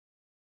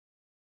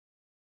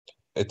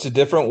 It's a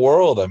different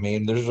world. I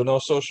mean, there's no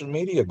social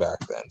media back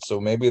then, so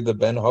maybe the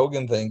Ben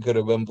Hogan thing could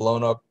have been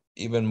blown up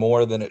even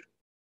more than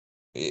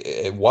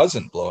it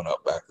wasn't blown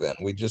up back then.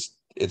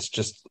 It's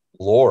just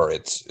lore.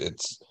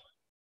 It's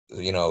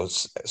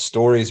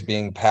stories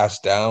being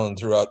passed down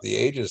throughout the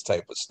ages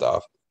type of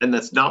stuff. And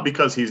that's not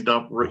because he's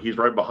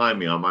right behind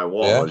me on my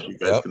wall, as you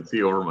guys can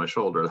see over my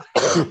shoulder.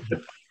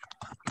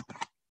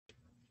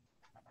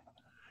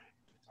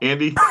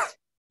 Andy?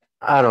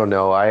 I don't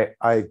know.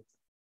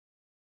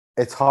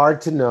 It's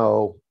hard to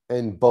know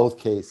in both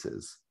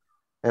cases.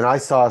 And I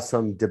saw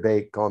some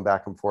debate going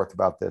back and forth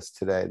about this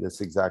today, this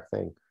exact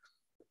thing.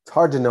 It's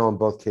hard to know in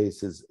both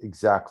cases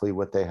exactly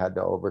what they had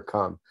to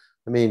overcome.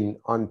 I mean,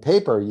 on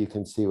paper, you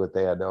can see what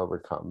they had to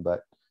overcome,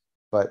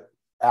 but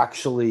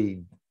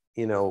actually,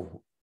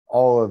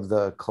 all of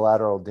the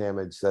collateral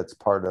damage that's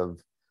part of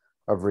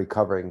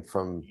recovering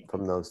from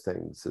those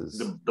things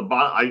is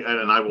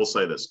I will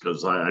say this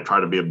because I try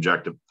to be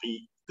objective.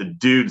 The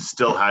dude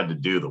still had to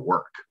do the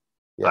work.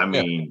 Yeah. I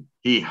mean,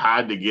 he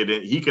had to get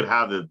in. He could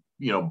have the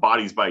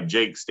Bodies by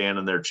Jake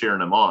standing there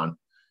cheering him on,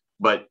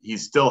 but he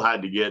still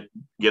had to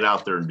get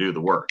out there and do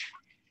the work.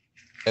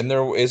 And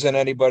there isn't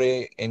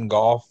anybody in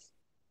golf,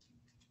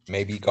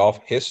 maybe golf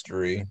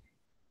history,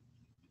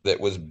 that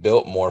was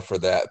built more for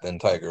that than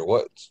Tiger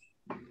Woods.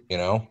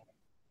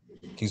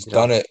 He's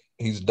done it.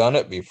 He's done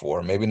it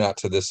before. Maybe not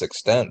to this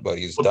extent, but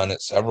he's done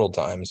it several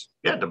times.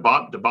 Yeah, to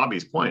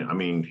Bobby's point, I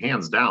mean,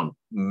 hands down,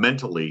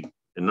 mentally,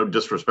 and no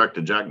disrespect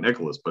to Jack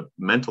Nicklaus, but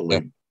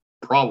mentally,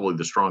 probably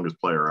the strongest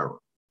player ever.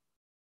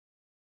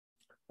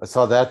 I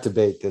saw that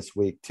debate this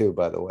week too,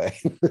 by the way.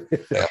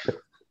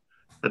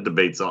 That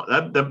debate's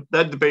on.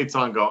 That debate's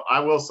ongoing. I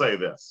will say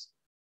this: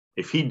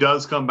 if he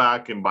does come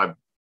back and by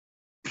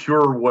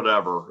pure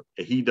whatever,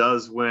 if he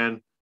does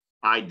win,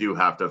 I do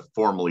have to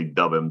formally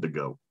dub him the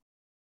GOAT.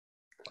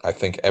 I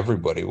think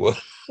everybody would.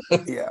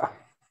 Yeah,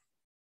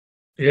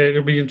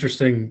 it'll be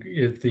interesting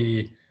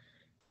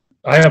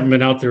I haven't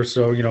been out there,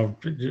 so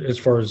as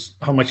far as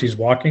how much he's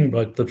walking,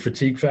 but the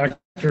fatigue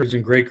factor is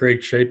in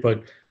great shape.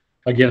 But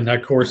again,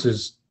 that course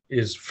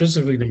is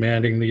physically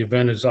demanding. The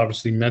event is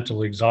obviously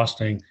mentally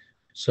exhausting.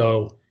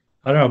 So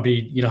I don't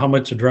know, how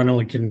much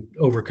adrenaline can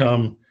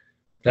overcome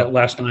that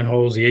last 9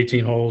 holes, the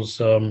 18 holes.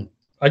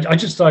 I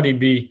just thought we'd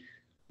be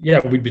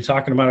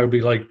talking about it. It'd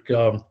be like,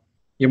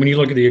 when you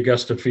look at the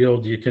Augusta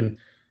field, you can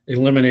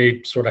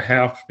eliminate sort of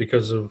half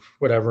because of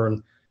whatever,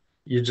 and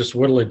you just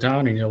whittle it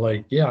down, and you're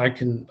like, I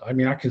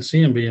can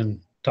see him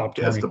being top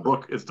 20.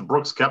 It's the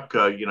Brooks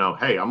Koepka,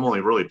 hey, I'm only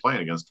really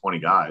playing against 20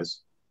 guys.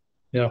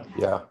 Yeah.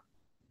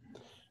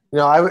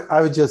 Yeah.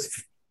 I would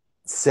just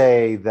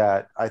say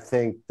that I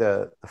think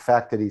the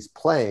fact that he's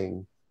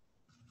playing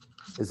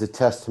is a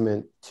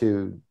testament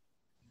to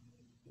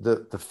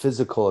the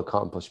physical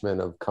accomplishment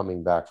of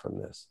coming back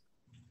from this.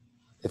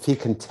 If he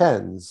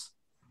contends,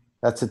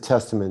 that's a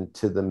testament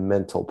to the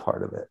mental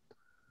part of it.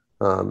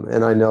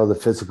 And I know the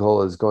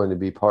physical is going to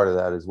be part of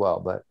that as well.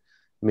 But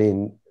I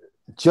mean,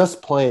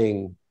 just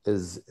playing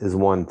is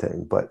one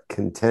thing, but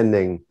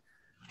contending,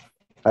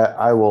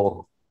 I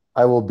will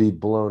be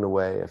blown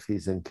away if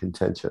he's in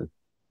contention.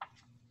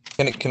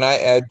 Can I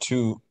add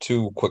two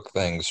quick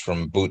things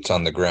from boots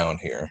on the ground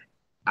here?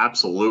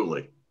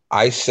 Absolutely.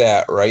 I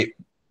sat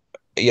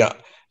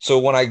so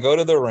when I go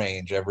to the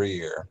range every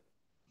year,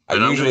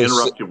 and I'm going to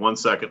interrupt you 1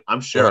 second.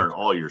 I'm sharing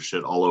all your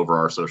shit all over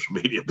our social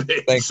media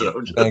page. Thank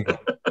you.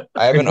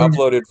 I haven't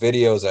uploaded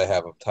videos I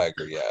have of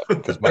Tiger yet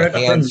because my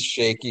hand's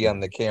shaky on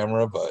the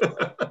camera.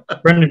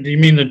 But Brendan, do you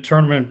mean the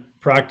tournament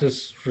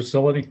practice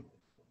facility?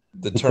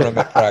 The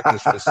tournament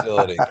practice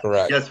facility,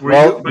 correct. Yes,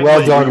 well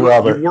done,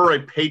 Robert. You were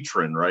a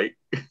patron, right?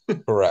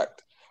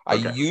 Correct.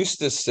 Okay. I used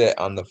to sit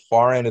on the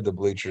far end of the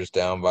bleachers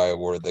down by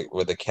where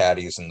the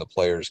caddies and the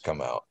players come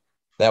out.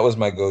 That was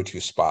my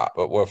go-to spot.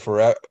 But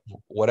for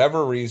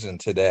whatever reason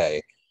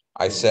today,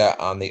 I sat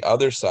on the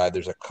other side.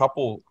 There's a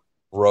couple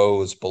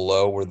rows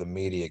below where the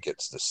media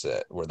gets to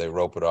sit, where they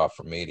rope it off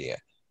for media.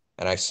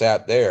 And I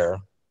sat there,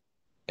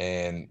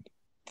 and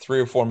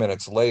 3 or 4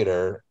 minutes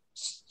later,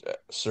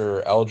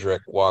 Sir Eldrick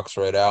walks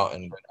right out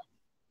and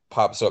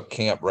pops up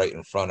camp right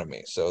in front of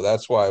me. So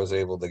that's why I was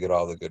able to get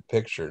all the good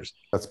pictures.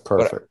 That's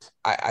perfect.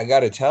 But I got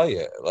to tell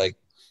you,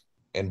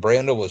 and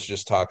Brandel was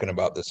just talking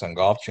about this on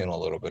Golf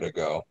Channel a little bit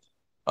ago.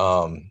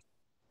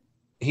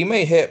 He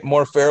may hit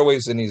more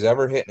fairways than he's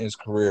ever hit in his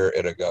career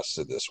at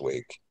Augusta this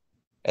week.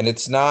 And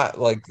it's not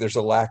like there's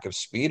a lack of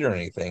speed or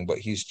anything, but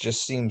he's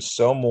just seems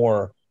so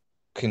more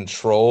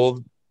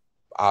controlled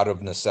out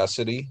of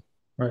necessity.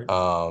 Right.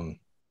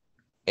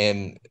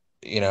 And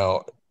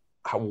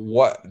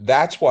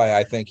that's why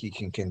I think he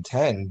can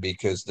contend,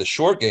 because the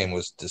short game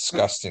was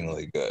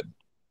disgustingly good.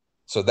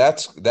 So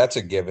that's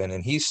a given.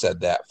 And he said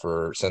that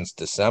since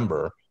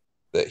December,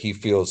 that he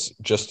feels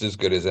just as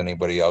good as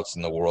anybody else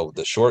in the world with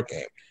the short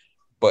game.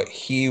 But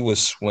he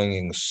was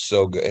swinging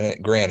so good.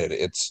 And granted,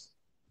 it's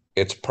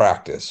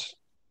practice.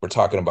 We're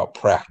talking about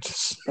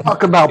practice.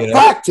 Talk about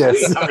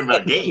practice. We're talking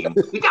about game.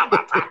 We talking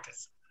about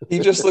practice. He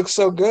just looks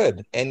so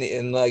good.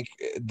 And like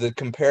the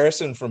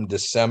comparison from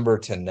December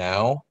to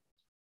now,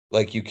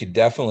 like you could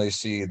definitely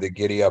see the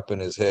giddy up in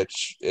his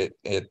hitch at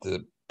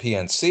the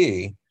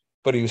PNC,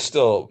 but he was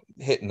still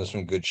hitting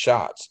some good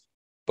shots.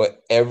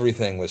 But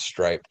everything was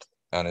striped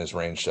on his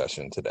range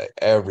session today.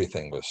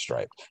 Everything was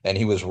striped. And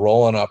he was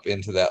rolling up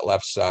into that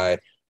left side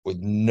with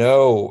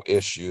no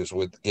issues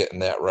with getting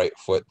that right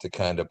foot to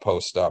kind of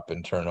post up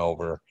and turn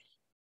over.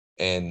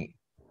 And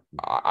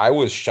I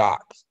was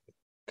shocked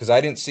because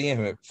I didn't see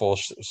him at full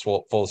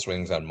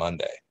swings on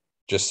Monday,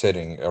 just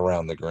sitting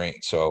around the green.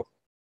 So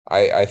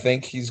I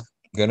think he's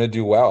going to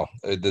do well.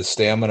 The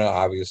stamina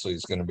obviously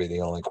is going to be the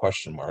only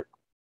question mark.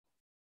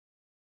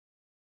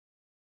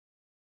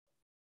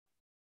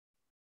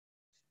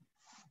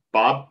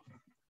 Bob?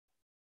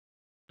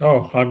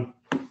 Oh, I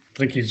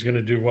think he's going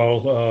to do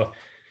well.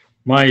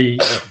 I'm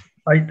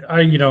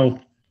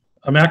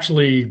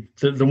actually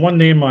the one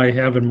name I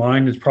have in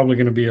mind is probably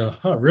going to be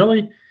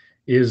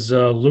is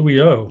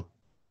Louis O.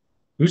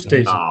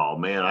 Oosthuizen. Oh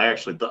man, I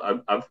actually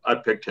I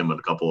picked him in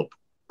a couple of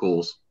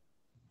pools.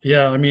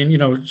 Yeah, I mean,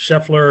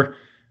 Scheffler,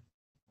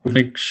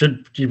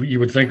 you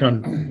would think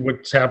on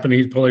what's happening,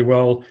 he'd play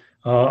well.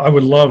 I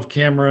would love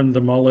Cameron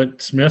the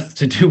Mullet Smith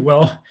to do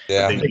well.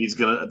 Yeah, I think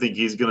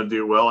he's gonna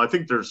do well. I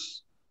think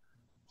there's,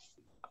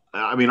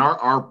 I mean,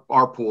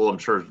 our pool, I'm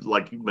sure,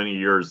 like many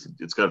years,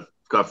 it's got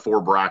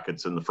 4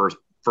 brackets, and the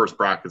first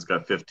bracket's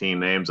got 15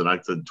 names, and I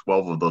said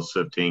 12 of those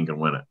 15 can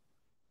win it.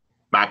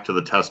 Back to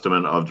the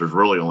testament of there's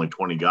really only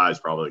 20 guys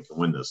probably that can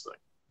win this thing.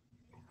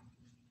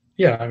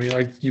 Yeah, I mean,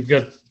 like you've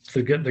got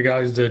the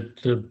guys that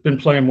have been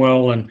playing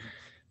well in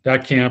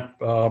that camp,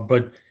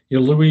 but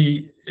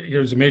Louis, he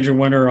was a major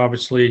winner.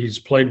 Obviously, he's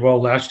played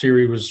well. Last year,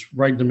 he was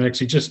right in the mix.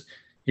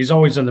 He's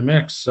always in the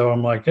mix. So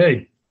I'm like,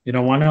 hey,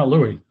 why not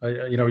Louis?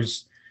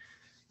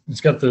 He's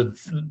got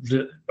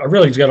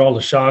he's got all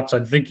the shots.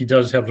 I think he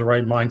does have the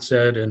right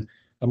mindset, and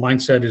a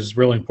mindset is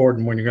really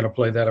important when you're going to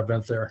play that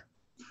event there.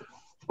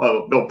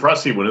 Well, Bill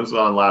Pressey, when it was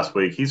on last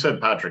week, he said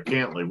Patrick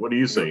Cantlay. What do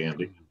you say,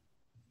 Andy?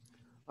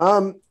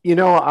 I'm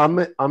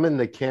in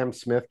the Cam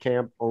Smith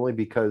camp only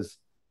because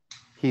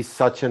he's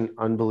such an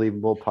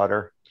unbelievable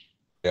putter.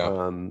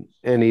 Yeah.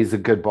 And he's a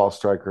good ball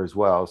striker as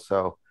well.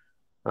 So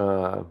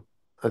I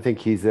think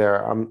he's there.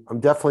 I'm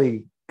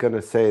definitely going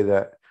to say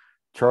that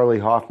Charlie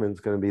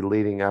Hoffman's going to be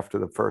leading after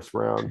the first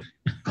round,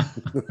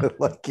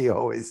 like he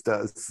always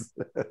does.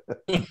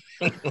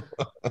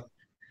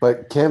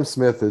 But Cam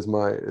Smith is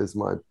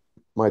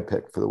my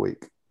pick for the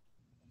week.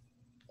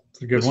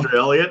 It's a good Mr. one.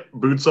 Elliott,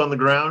 boots on the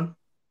ground.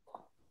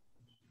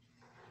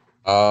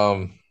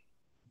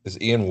 Is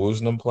Ian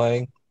Woosnam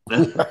playing?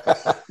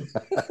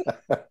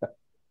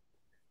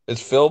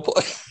 Is Phil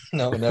play?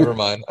 No, never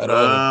mind. I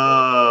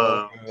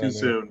don't too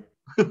soon.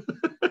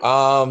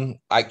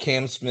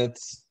 Cam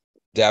Smith's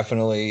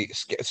definitely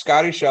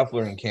Scotty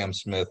Scheffler and Cam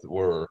Smith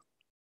were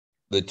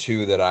the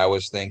two that I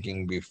was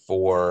thinking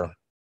before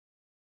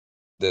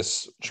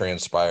this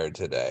transpired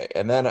today.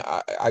 And then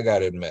I got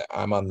to admit,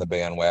 I'm on the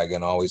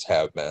bandwagon, always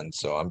have been.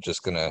 So I'm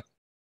just going to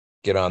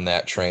get on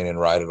that train and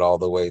ride it all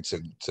the way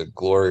to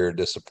glory or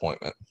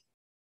disappointment.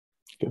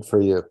 Good for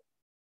you.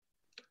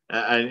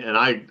 And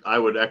I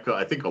would echo,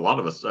 I think a lot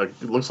of us,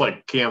 it looks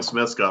like Cam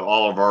Smith's got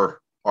all of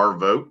our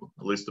vote,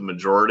 at least the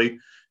majority.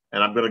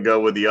 And I'm going to go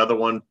with the other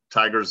one,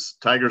 Tiger's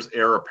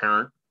heir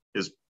apparent,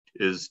 his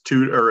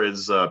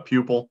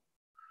pupil,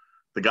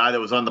 the guy that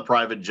was on the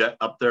private jet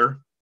up there.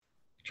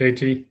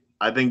 JT.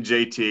 I think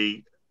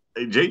JT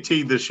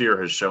this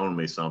year has shown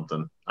me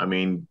something. I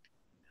mean,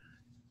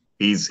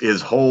 I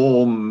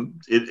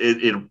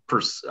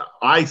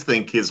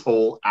think his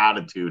whole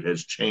attitude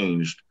has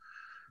changed.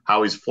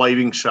 How he's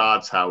flighting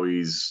shots, how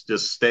he's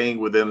just staying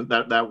within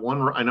that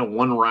one. I know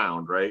one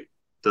round, right,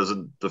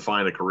 doesn't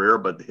define a career,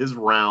 but his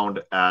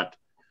round at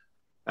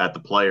the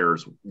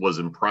Players was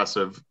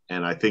impressive,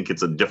 and I think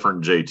it's a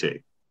different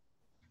JT.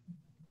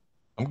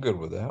 I'm good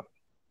with that.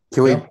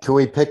 Can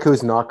we pick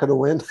who's not going to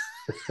win?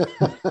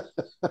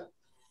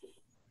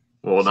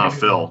 Well, not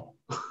Phil.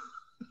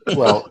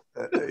 Well,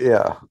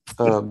 yeah.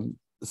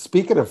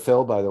 Speaking of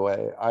Phil, by the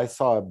way, I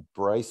saw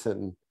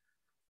Bryson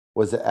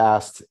was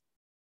asked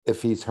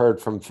if he's heard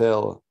from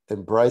Phil,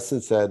 and Bryson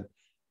said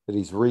that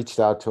he's reached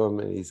out to him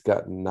and he's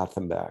gotten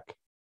nothing back.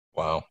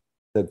 Wow.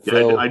 That yeah,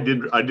 Phil, I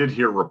did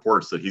hear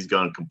reports that he's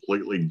gone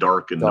completely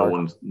dark and no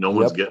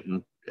one's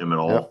getting him at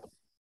all.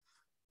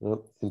 Yep.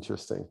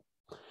 Interesting.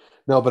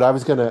 No, but I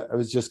was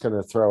just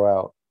gonna throw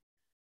out.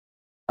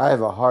 I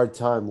have a hard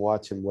time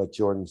watching what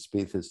Jordan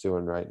Spieth is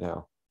doing right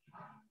now.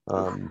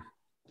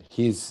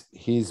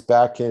 He's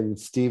back in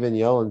Stephen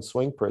Yellen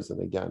swing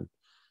prison again.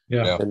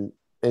 Yeah.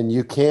 And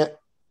you can't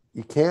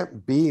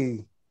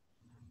be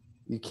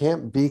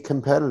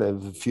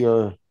competitive if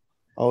you're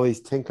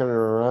always tinkering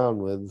around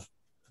with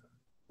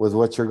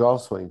what your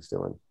golf swing's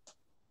doing.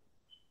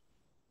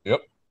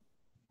 Yep.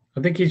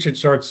 I think he should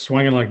start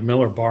swinging like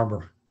Miller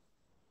Barber.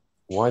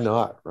 Why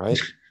not, right?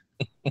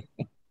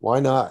 Why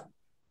not?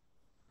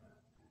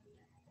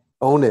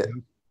 Own it.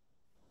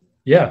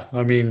 Yeah,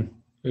 I mean,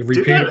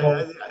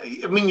 repeatable.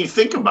 I mean, you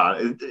think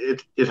about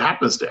it. It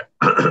happens to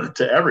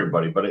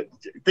everybody. But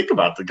think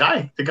about the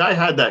guy. The guy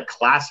had that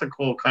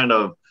classical kind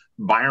of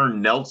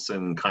Byron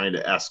Nelson kind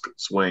of esque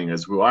swing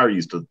as who I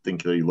used to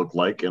think that he looked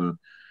like, and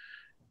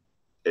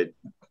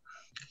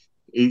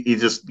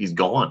he's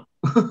gone.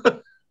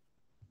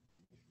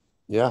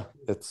 Yeah,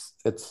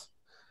 it's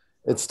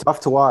tough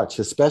to watch,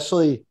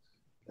 especially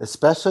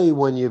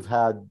when you've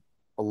had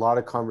a lot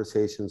of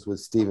conversations with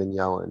Stephen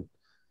Yellen,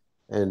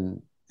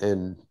 and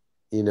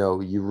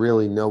you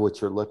really know what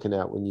you're looking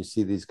at when you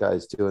see these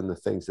guys doing the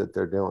things that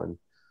they're doing.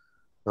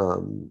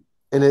 And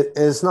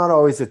it's not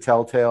always a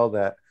telltale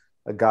that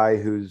a guy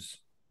who's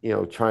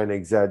trying to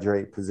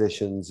exaggerate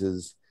positions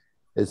is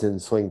in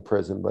swing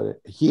prison,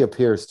 but he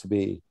appears to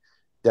be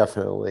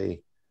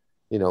definitely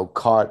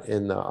caught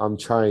in the I'm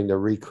trying to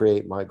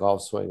recreate my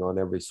golf swing on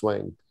every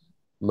swing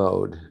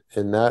mode,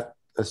 and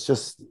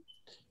it's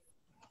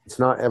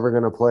not ever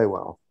going to play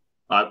well.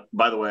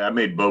 By the way, I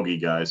made bogey,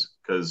 guys,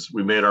 because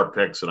we made our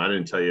picks, and I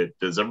didn't tell you.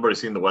 Has everybody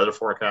seen the weather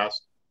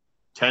forecast?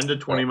 10 to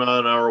 20 mile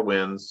an hour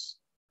winds,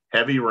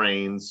 heavy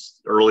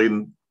rains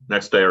early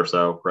next day or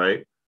so,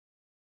 right?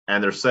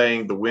 And they're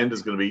saying the wind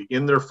is going to be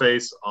in their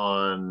face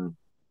on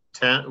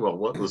 10. Well,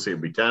 let's see,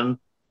 it'll be 10,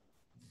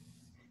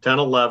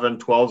 11,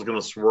 12 is going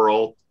to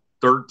swirl,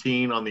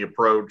 13 on the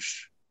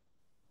approach.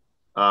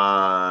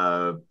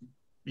 I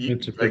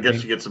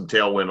guess you get some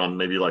tailwind on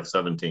maybe like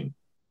 17.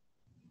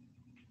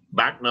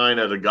 Back 9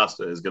 at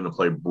Augusta is going to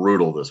play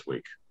brutal this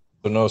week.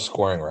 So no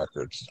scoring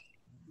records.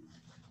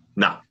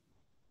 No.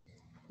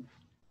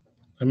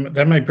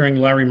 That might bring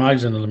Larry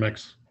Mize into the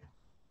mix.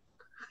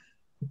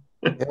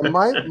 And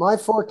my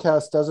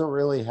forecast doesn't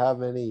really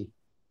have any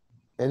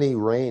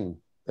rain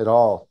at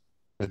all.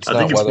 I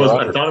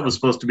thought it was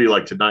supposed to be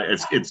like tonight.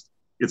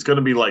 It's going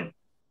to be like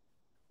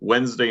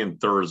Wednesday and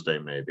Thursday,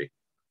 maybe.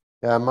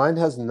 Yeah, mine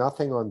has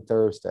nothing on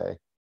Thursday.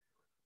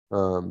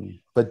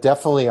 But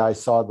definitely I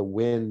saw the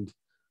wind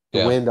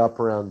up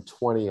around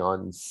 20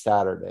 on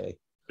Saturday.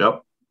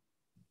 Yep.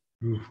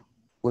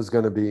 Was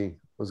going to be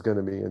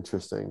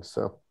interesting.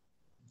 So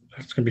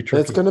that's going to be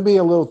tricky. It's going to be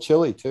a little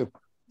chilly too.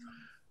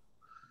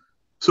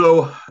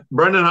 So,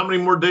 Brendan, how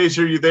many more days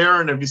are you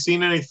there? And have you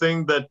seen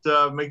anything that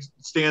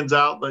stands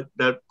out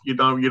that you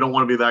don't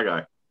want to be that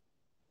guy?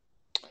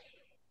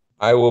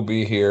 I will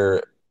be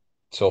here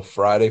till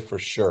Friday for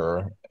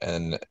sure,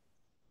 and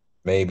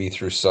maybe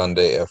through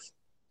Sunday if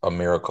a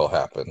miracle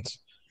happens.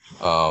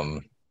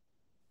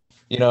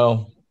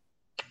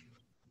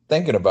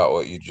 Thinking about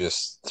what you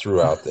just threw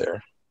out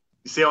there.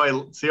 You see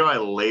how I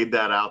laid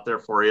that out there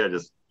for you?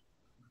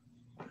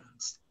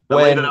 I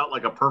laid it out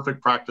like a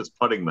perfect practice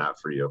putting mat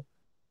for you.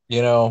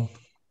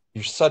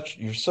 You're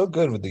so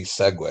good with these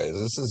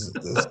segues.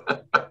 This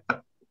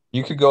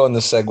you could go in the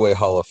Segway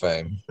Hall of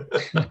Fame.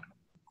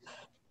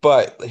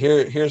 But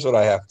here's what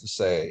I have to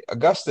say.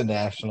 Augusta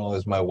National,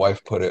 as my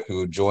wife put it,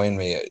 who joined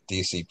me at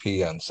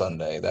DCP on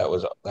Sunday. That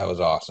was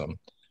awesome.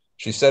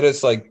 She said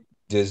it's like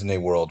Disney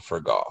World for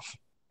golf.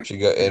 She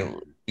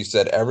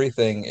said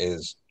everything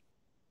is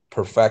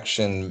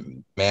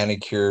perfection,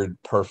 manicured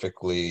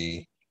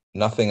perfectly,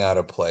 nothing out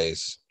of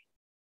place.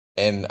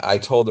 And I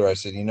told her, I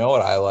said, you know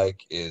what I like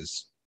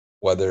is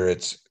whether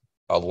it's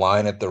a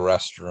line at the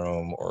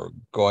restroom or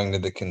going to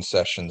the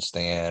concession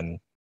stand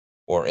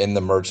or in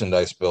the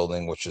merchandise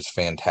building, which is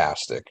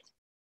fantastic.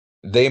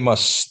 They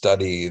must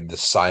study the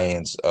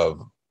science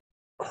of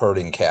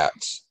herding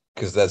cats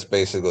because that's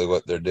basically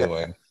what they're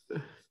doing.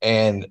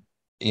 And,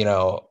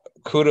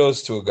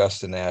 kudos to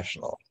Augusta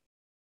National.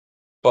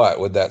 But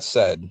with that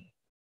said,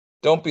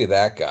 don't be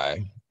that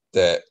guy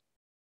that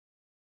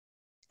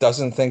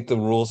doesn't think the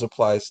rules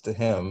applies to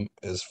him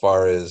as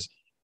far as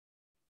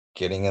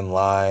getting in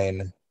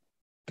line,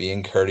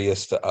 being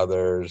courteous to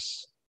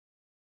others.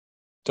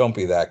 Don't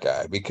be that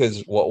guy,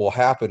 because what will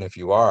happen if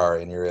you are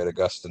and you're at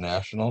Augusta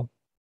National,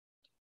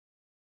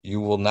 you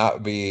will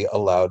not be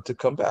allowed to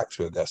come back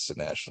to Augusta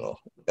National.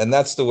 And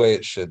that's the way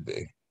it should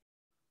be.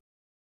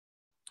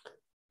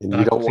 And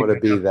you don't want to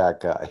be that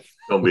guy.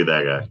 Don't be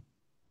that guy.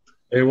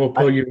 They will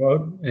pull you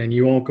out and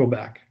you won't go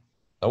back.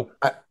 Nope.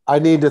 I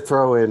need to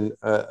throw in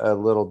a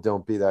little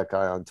don't be that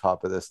guy on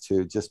top of this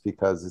too, just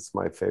because it's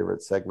my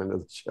favorite segment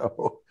of the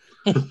show.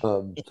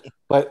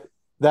 But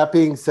that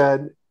being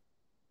said,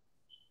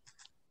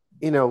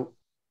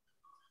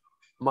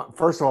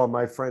 first of all,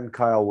 my friend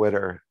Kyle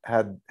Witter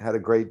had a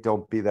great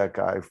don't be that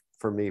guy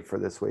for me for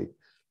this week.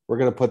 We're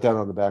going to put that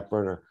on the back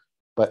burner.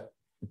 But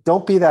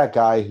don't be that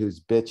guy who's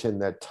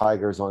bitching that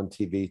Tiger's on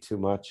TV too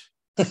much.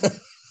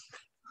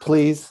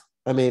 Please.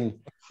 I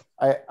mean,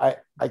 I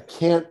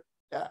can't.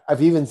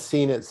 I've even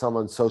seen it some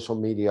on social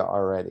media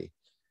already.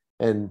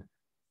 And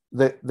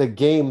the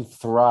game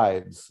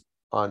thrives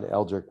on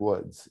Eldrick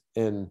Woods.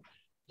 And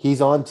he's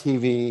on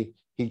TV.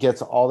 He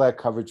gets all that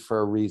coverage for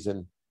a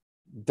reason.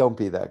 Don't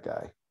be that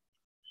guy.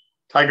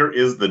 Tiger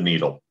is the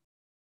needle.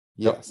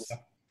 Yes.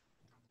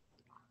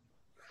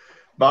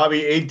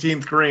 Bobby,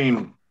 18th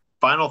green.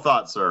 Final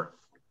thoughts, sir.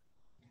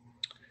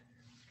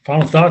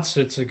 Final thoughts.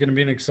 It's going to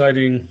be an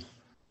exciting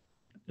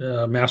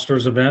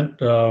Masters event.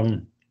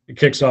 It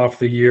kicks off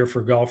the year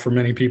for golf for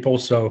many people.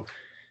 So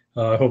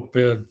I hope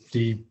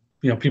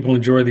people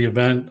enjoy the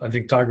event. I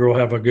think Tiger will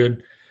have a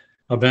good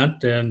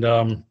event, and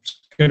it's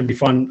going to be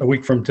fun a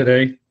week from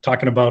today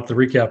talking about the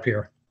recap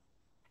here.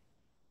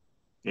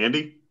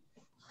 Andy?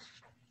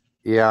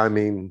 Yeah, I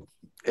mean,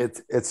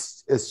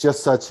 it's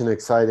just such an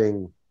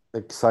exciting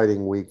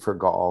week for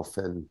golf,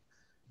 and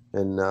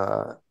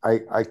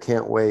I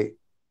can't wait,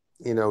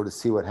 to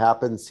see what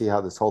happens, see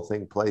how this whole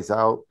thing plays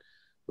out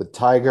with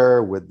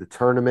Tiger, with the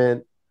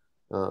tournament,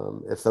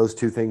 if those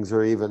two things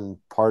are even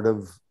part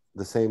of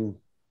the same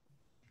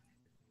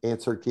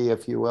answer key,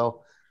 if you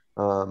will.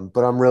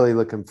 But I'm really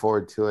looking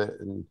forward to it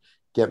and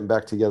getting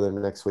back together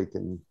next week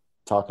and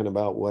talking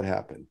about what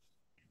happened.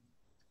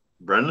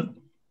 Brendan?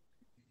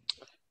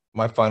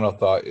 My final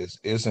thought is,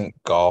 isn't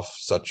golf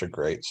such a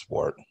great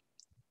sport?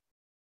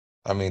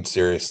 I mean,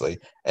 seriously.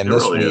 And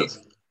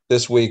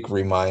this week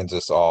reminds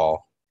us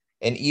all,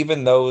 and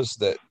even those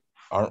that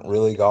aren't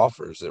really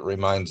golfers, it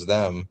reminds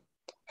them,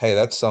 hey,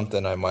 that's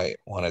something I might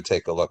want to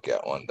take a look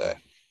at one day.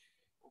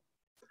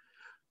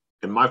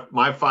 And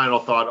my final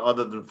thought,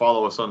 other than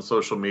follow us on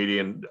social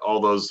media and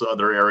all those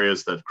other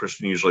areas that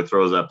Christian usually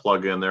throws that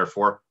plug in there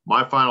for,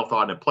 my final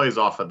thought, and it plays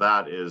off of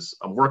that, is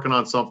I'm working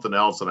on something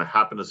else, and I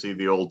happen to see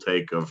the old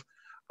take of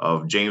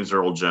James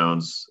Earl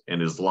Jones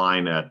and his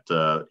line at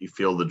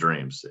Field of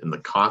Dreams. And the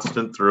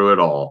constant through it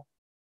all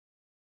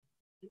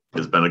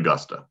has been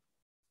Augusta.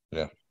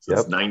 Yeah.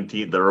 Since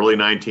the early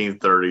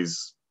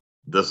 1930s,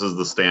 this is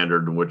the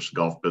standard in which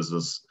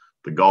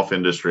the golf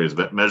industry is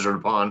measured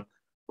upon.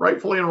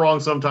 Rightfully and wrong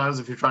sometimes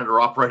if you're trying to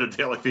operate a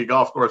daily fee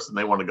golf course and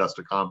they want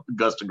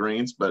Augusta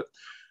greens, but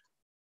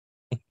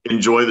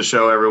enjoy the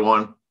show,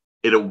 everyone.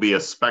 It'll be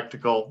a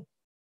spectacle.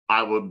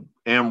 I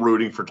am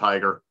rooting for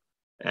Tiger.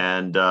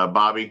 And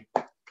Bobby,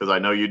 because I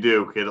know you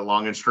do, hit it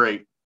long and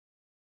straight.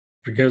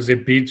 Because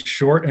it beats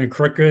short and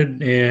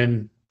crooked,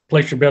 and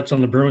place your bets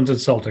on the Bruins and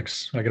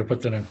Celtics. I got to put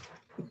that in.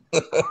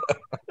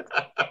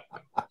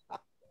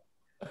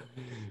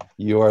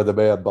 You are the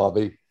man,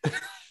 Bobby.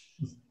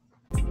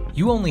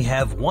 You only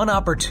have one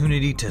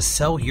opportunity to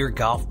sell your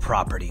golf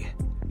property.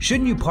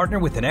 Shouldn't you partner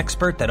with an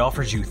expert that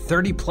offers you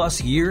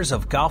 30-plus years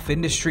of golf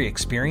industry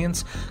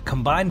experience,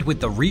 combined with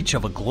the reach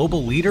of a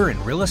global leader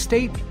in real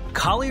estate?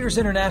 Colliers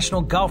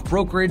International Golf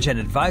Brokerage and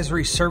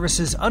Advisory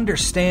Services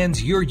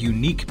understands your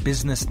unique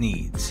business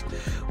needs.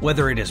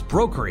 Whether it is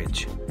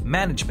brokerage,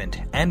 management,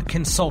 and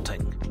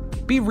consulting,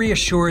 be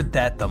reassured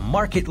that the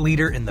market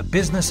leader in the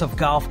business of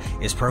golf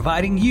is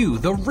providing you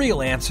the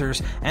real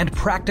answers and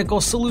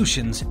practical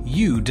solutions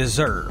you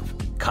deserve.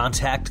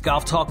 Contact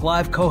Golf Talk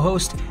Live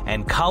co-host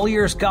and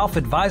Colliers Golf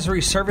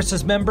Advisory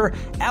Services member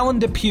Alan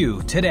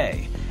Depew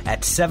today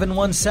at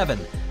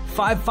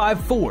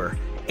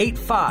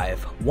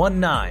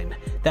 717-554-8519.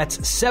 That's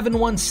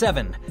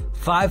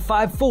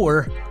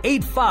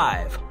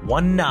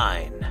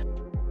 717-554-8519.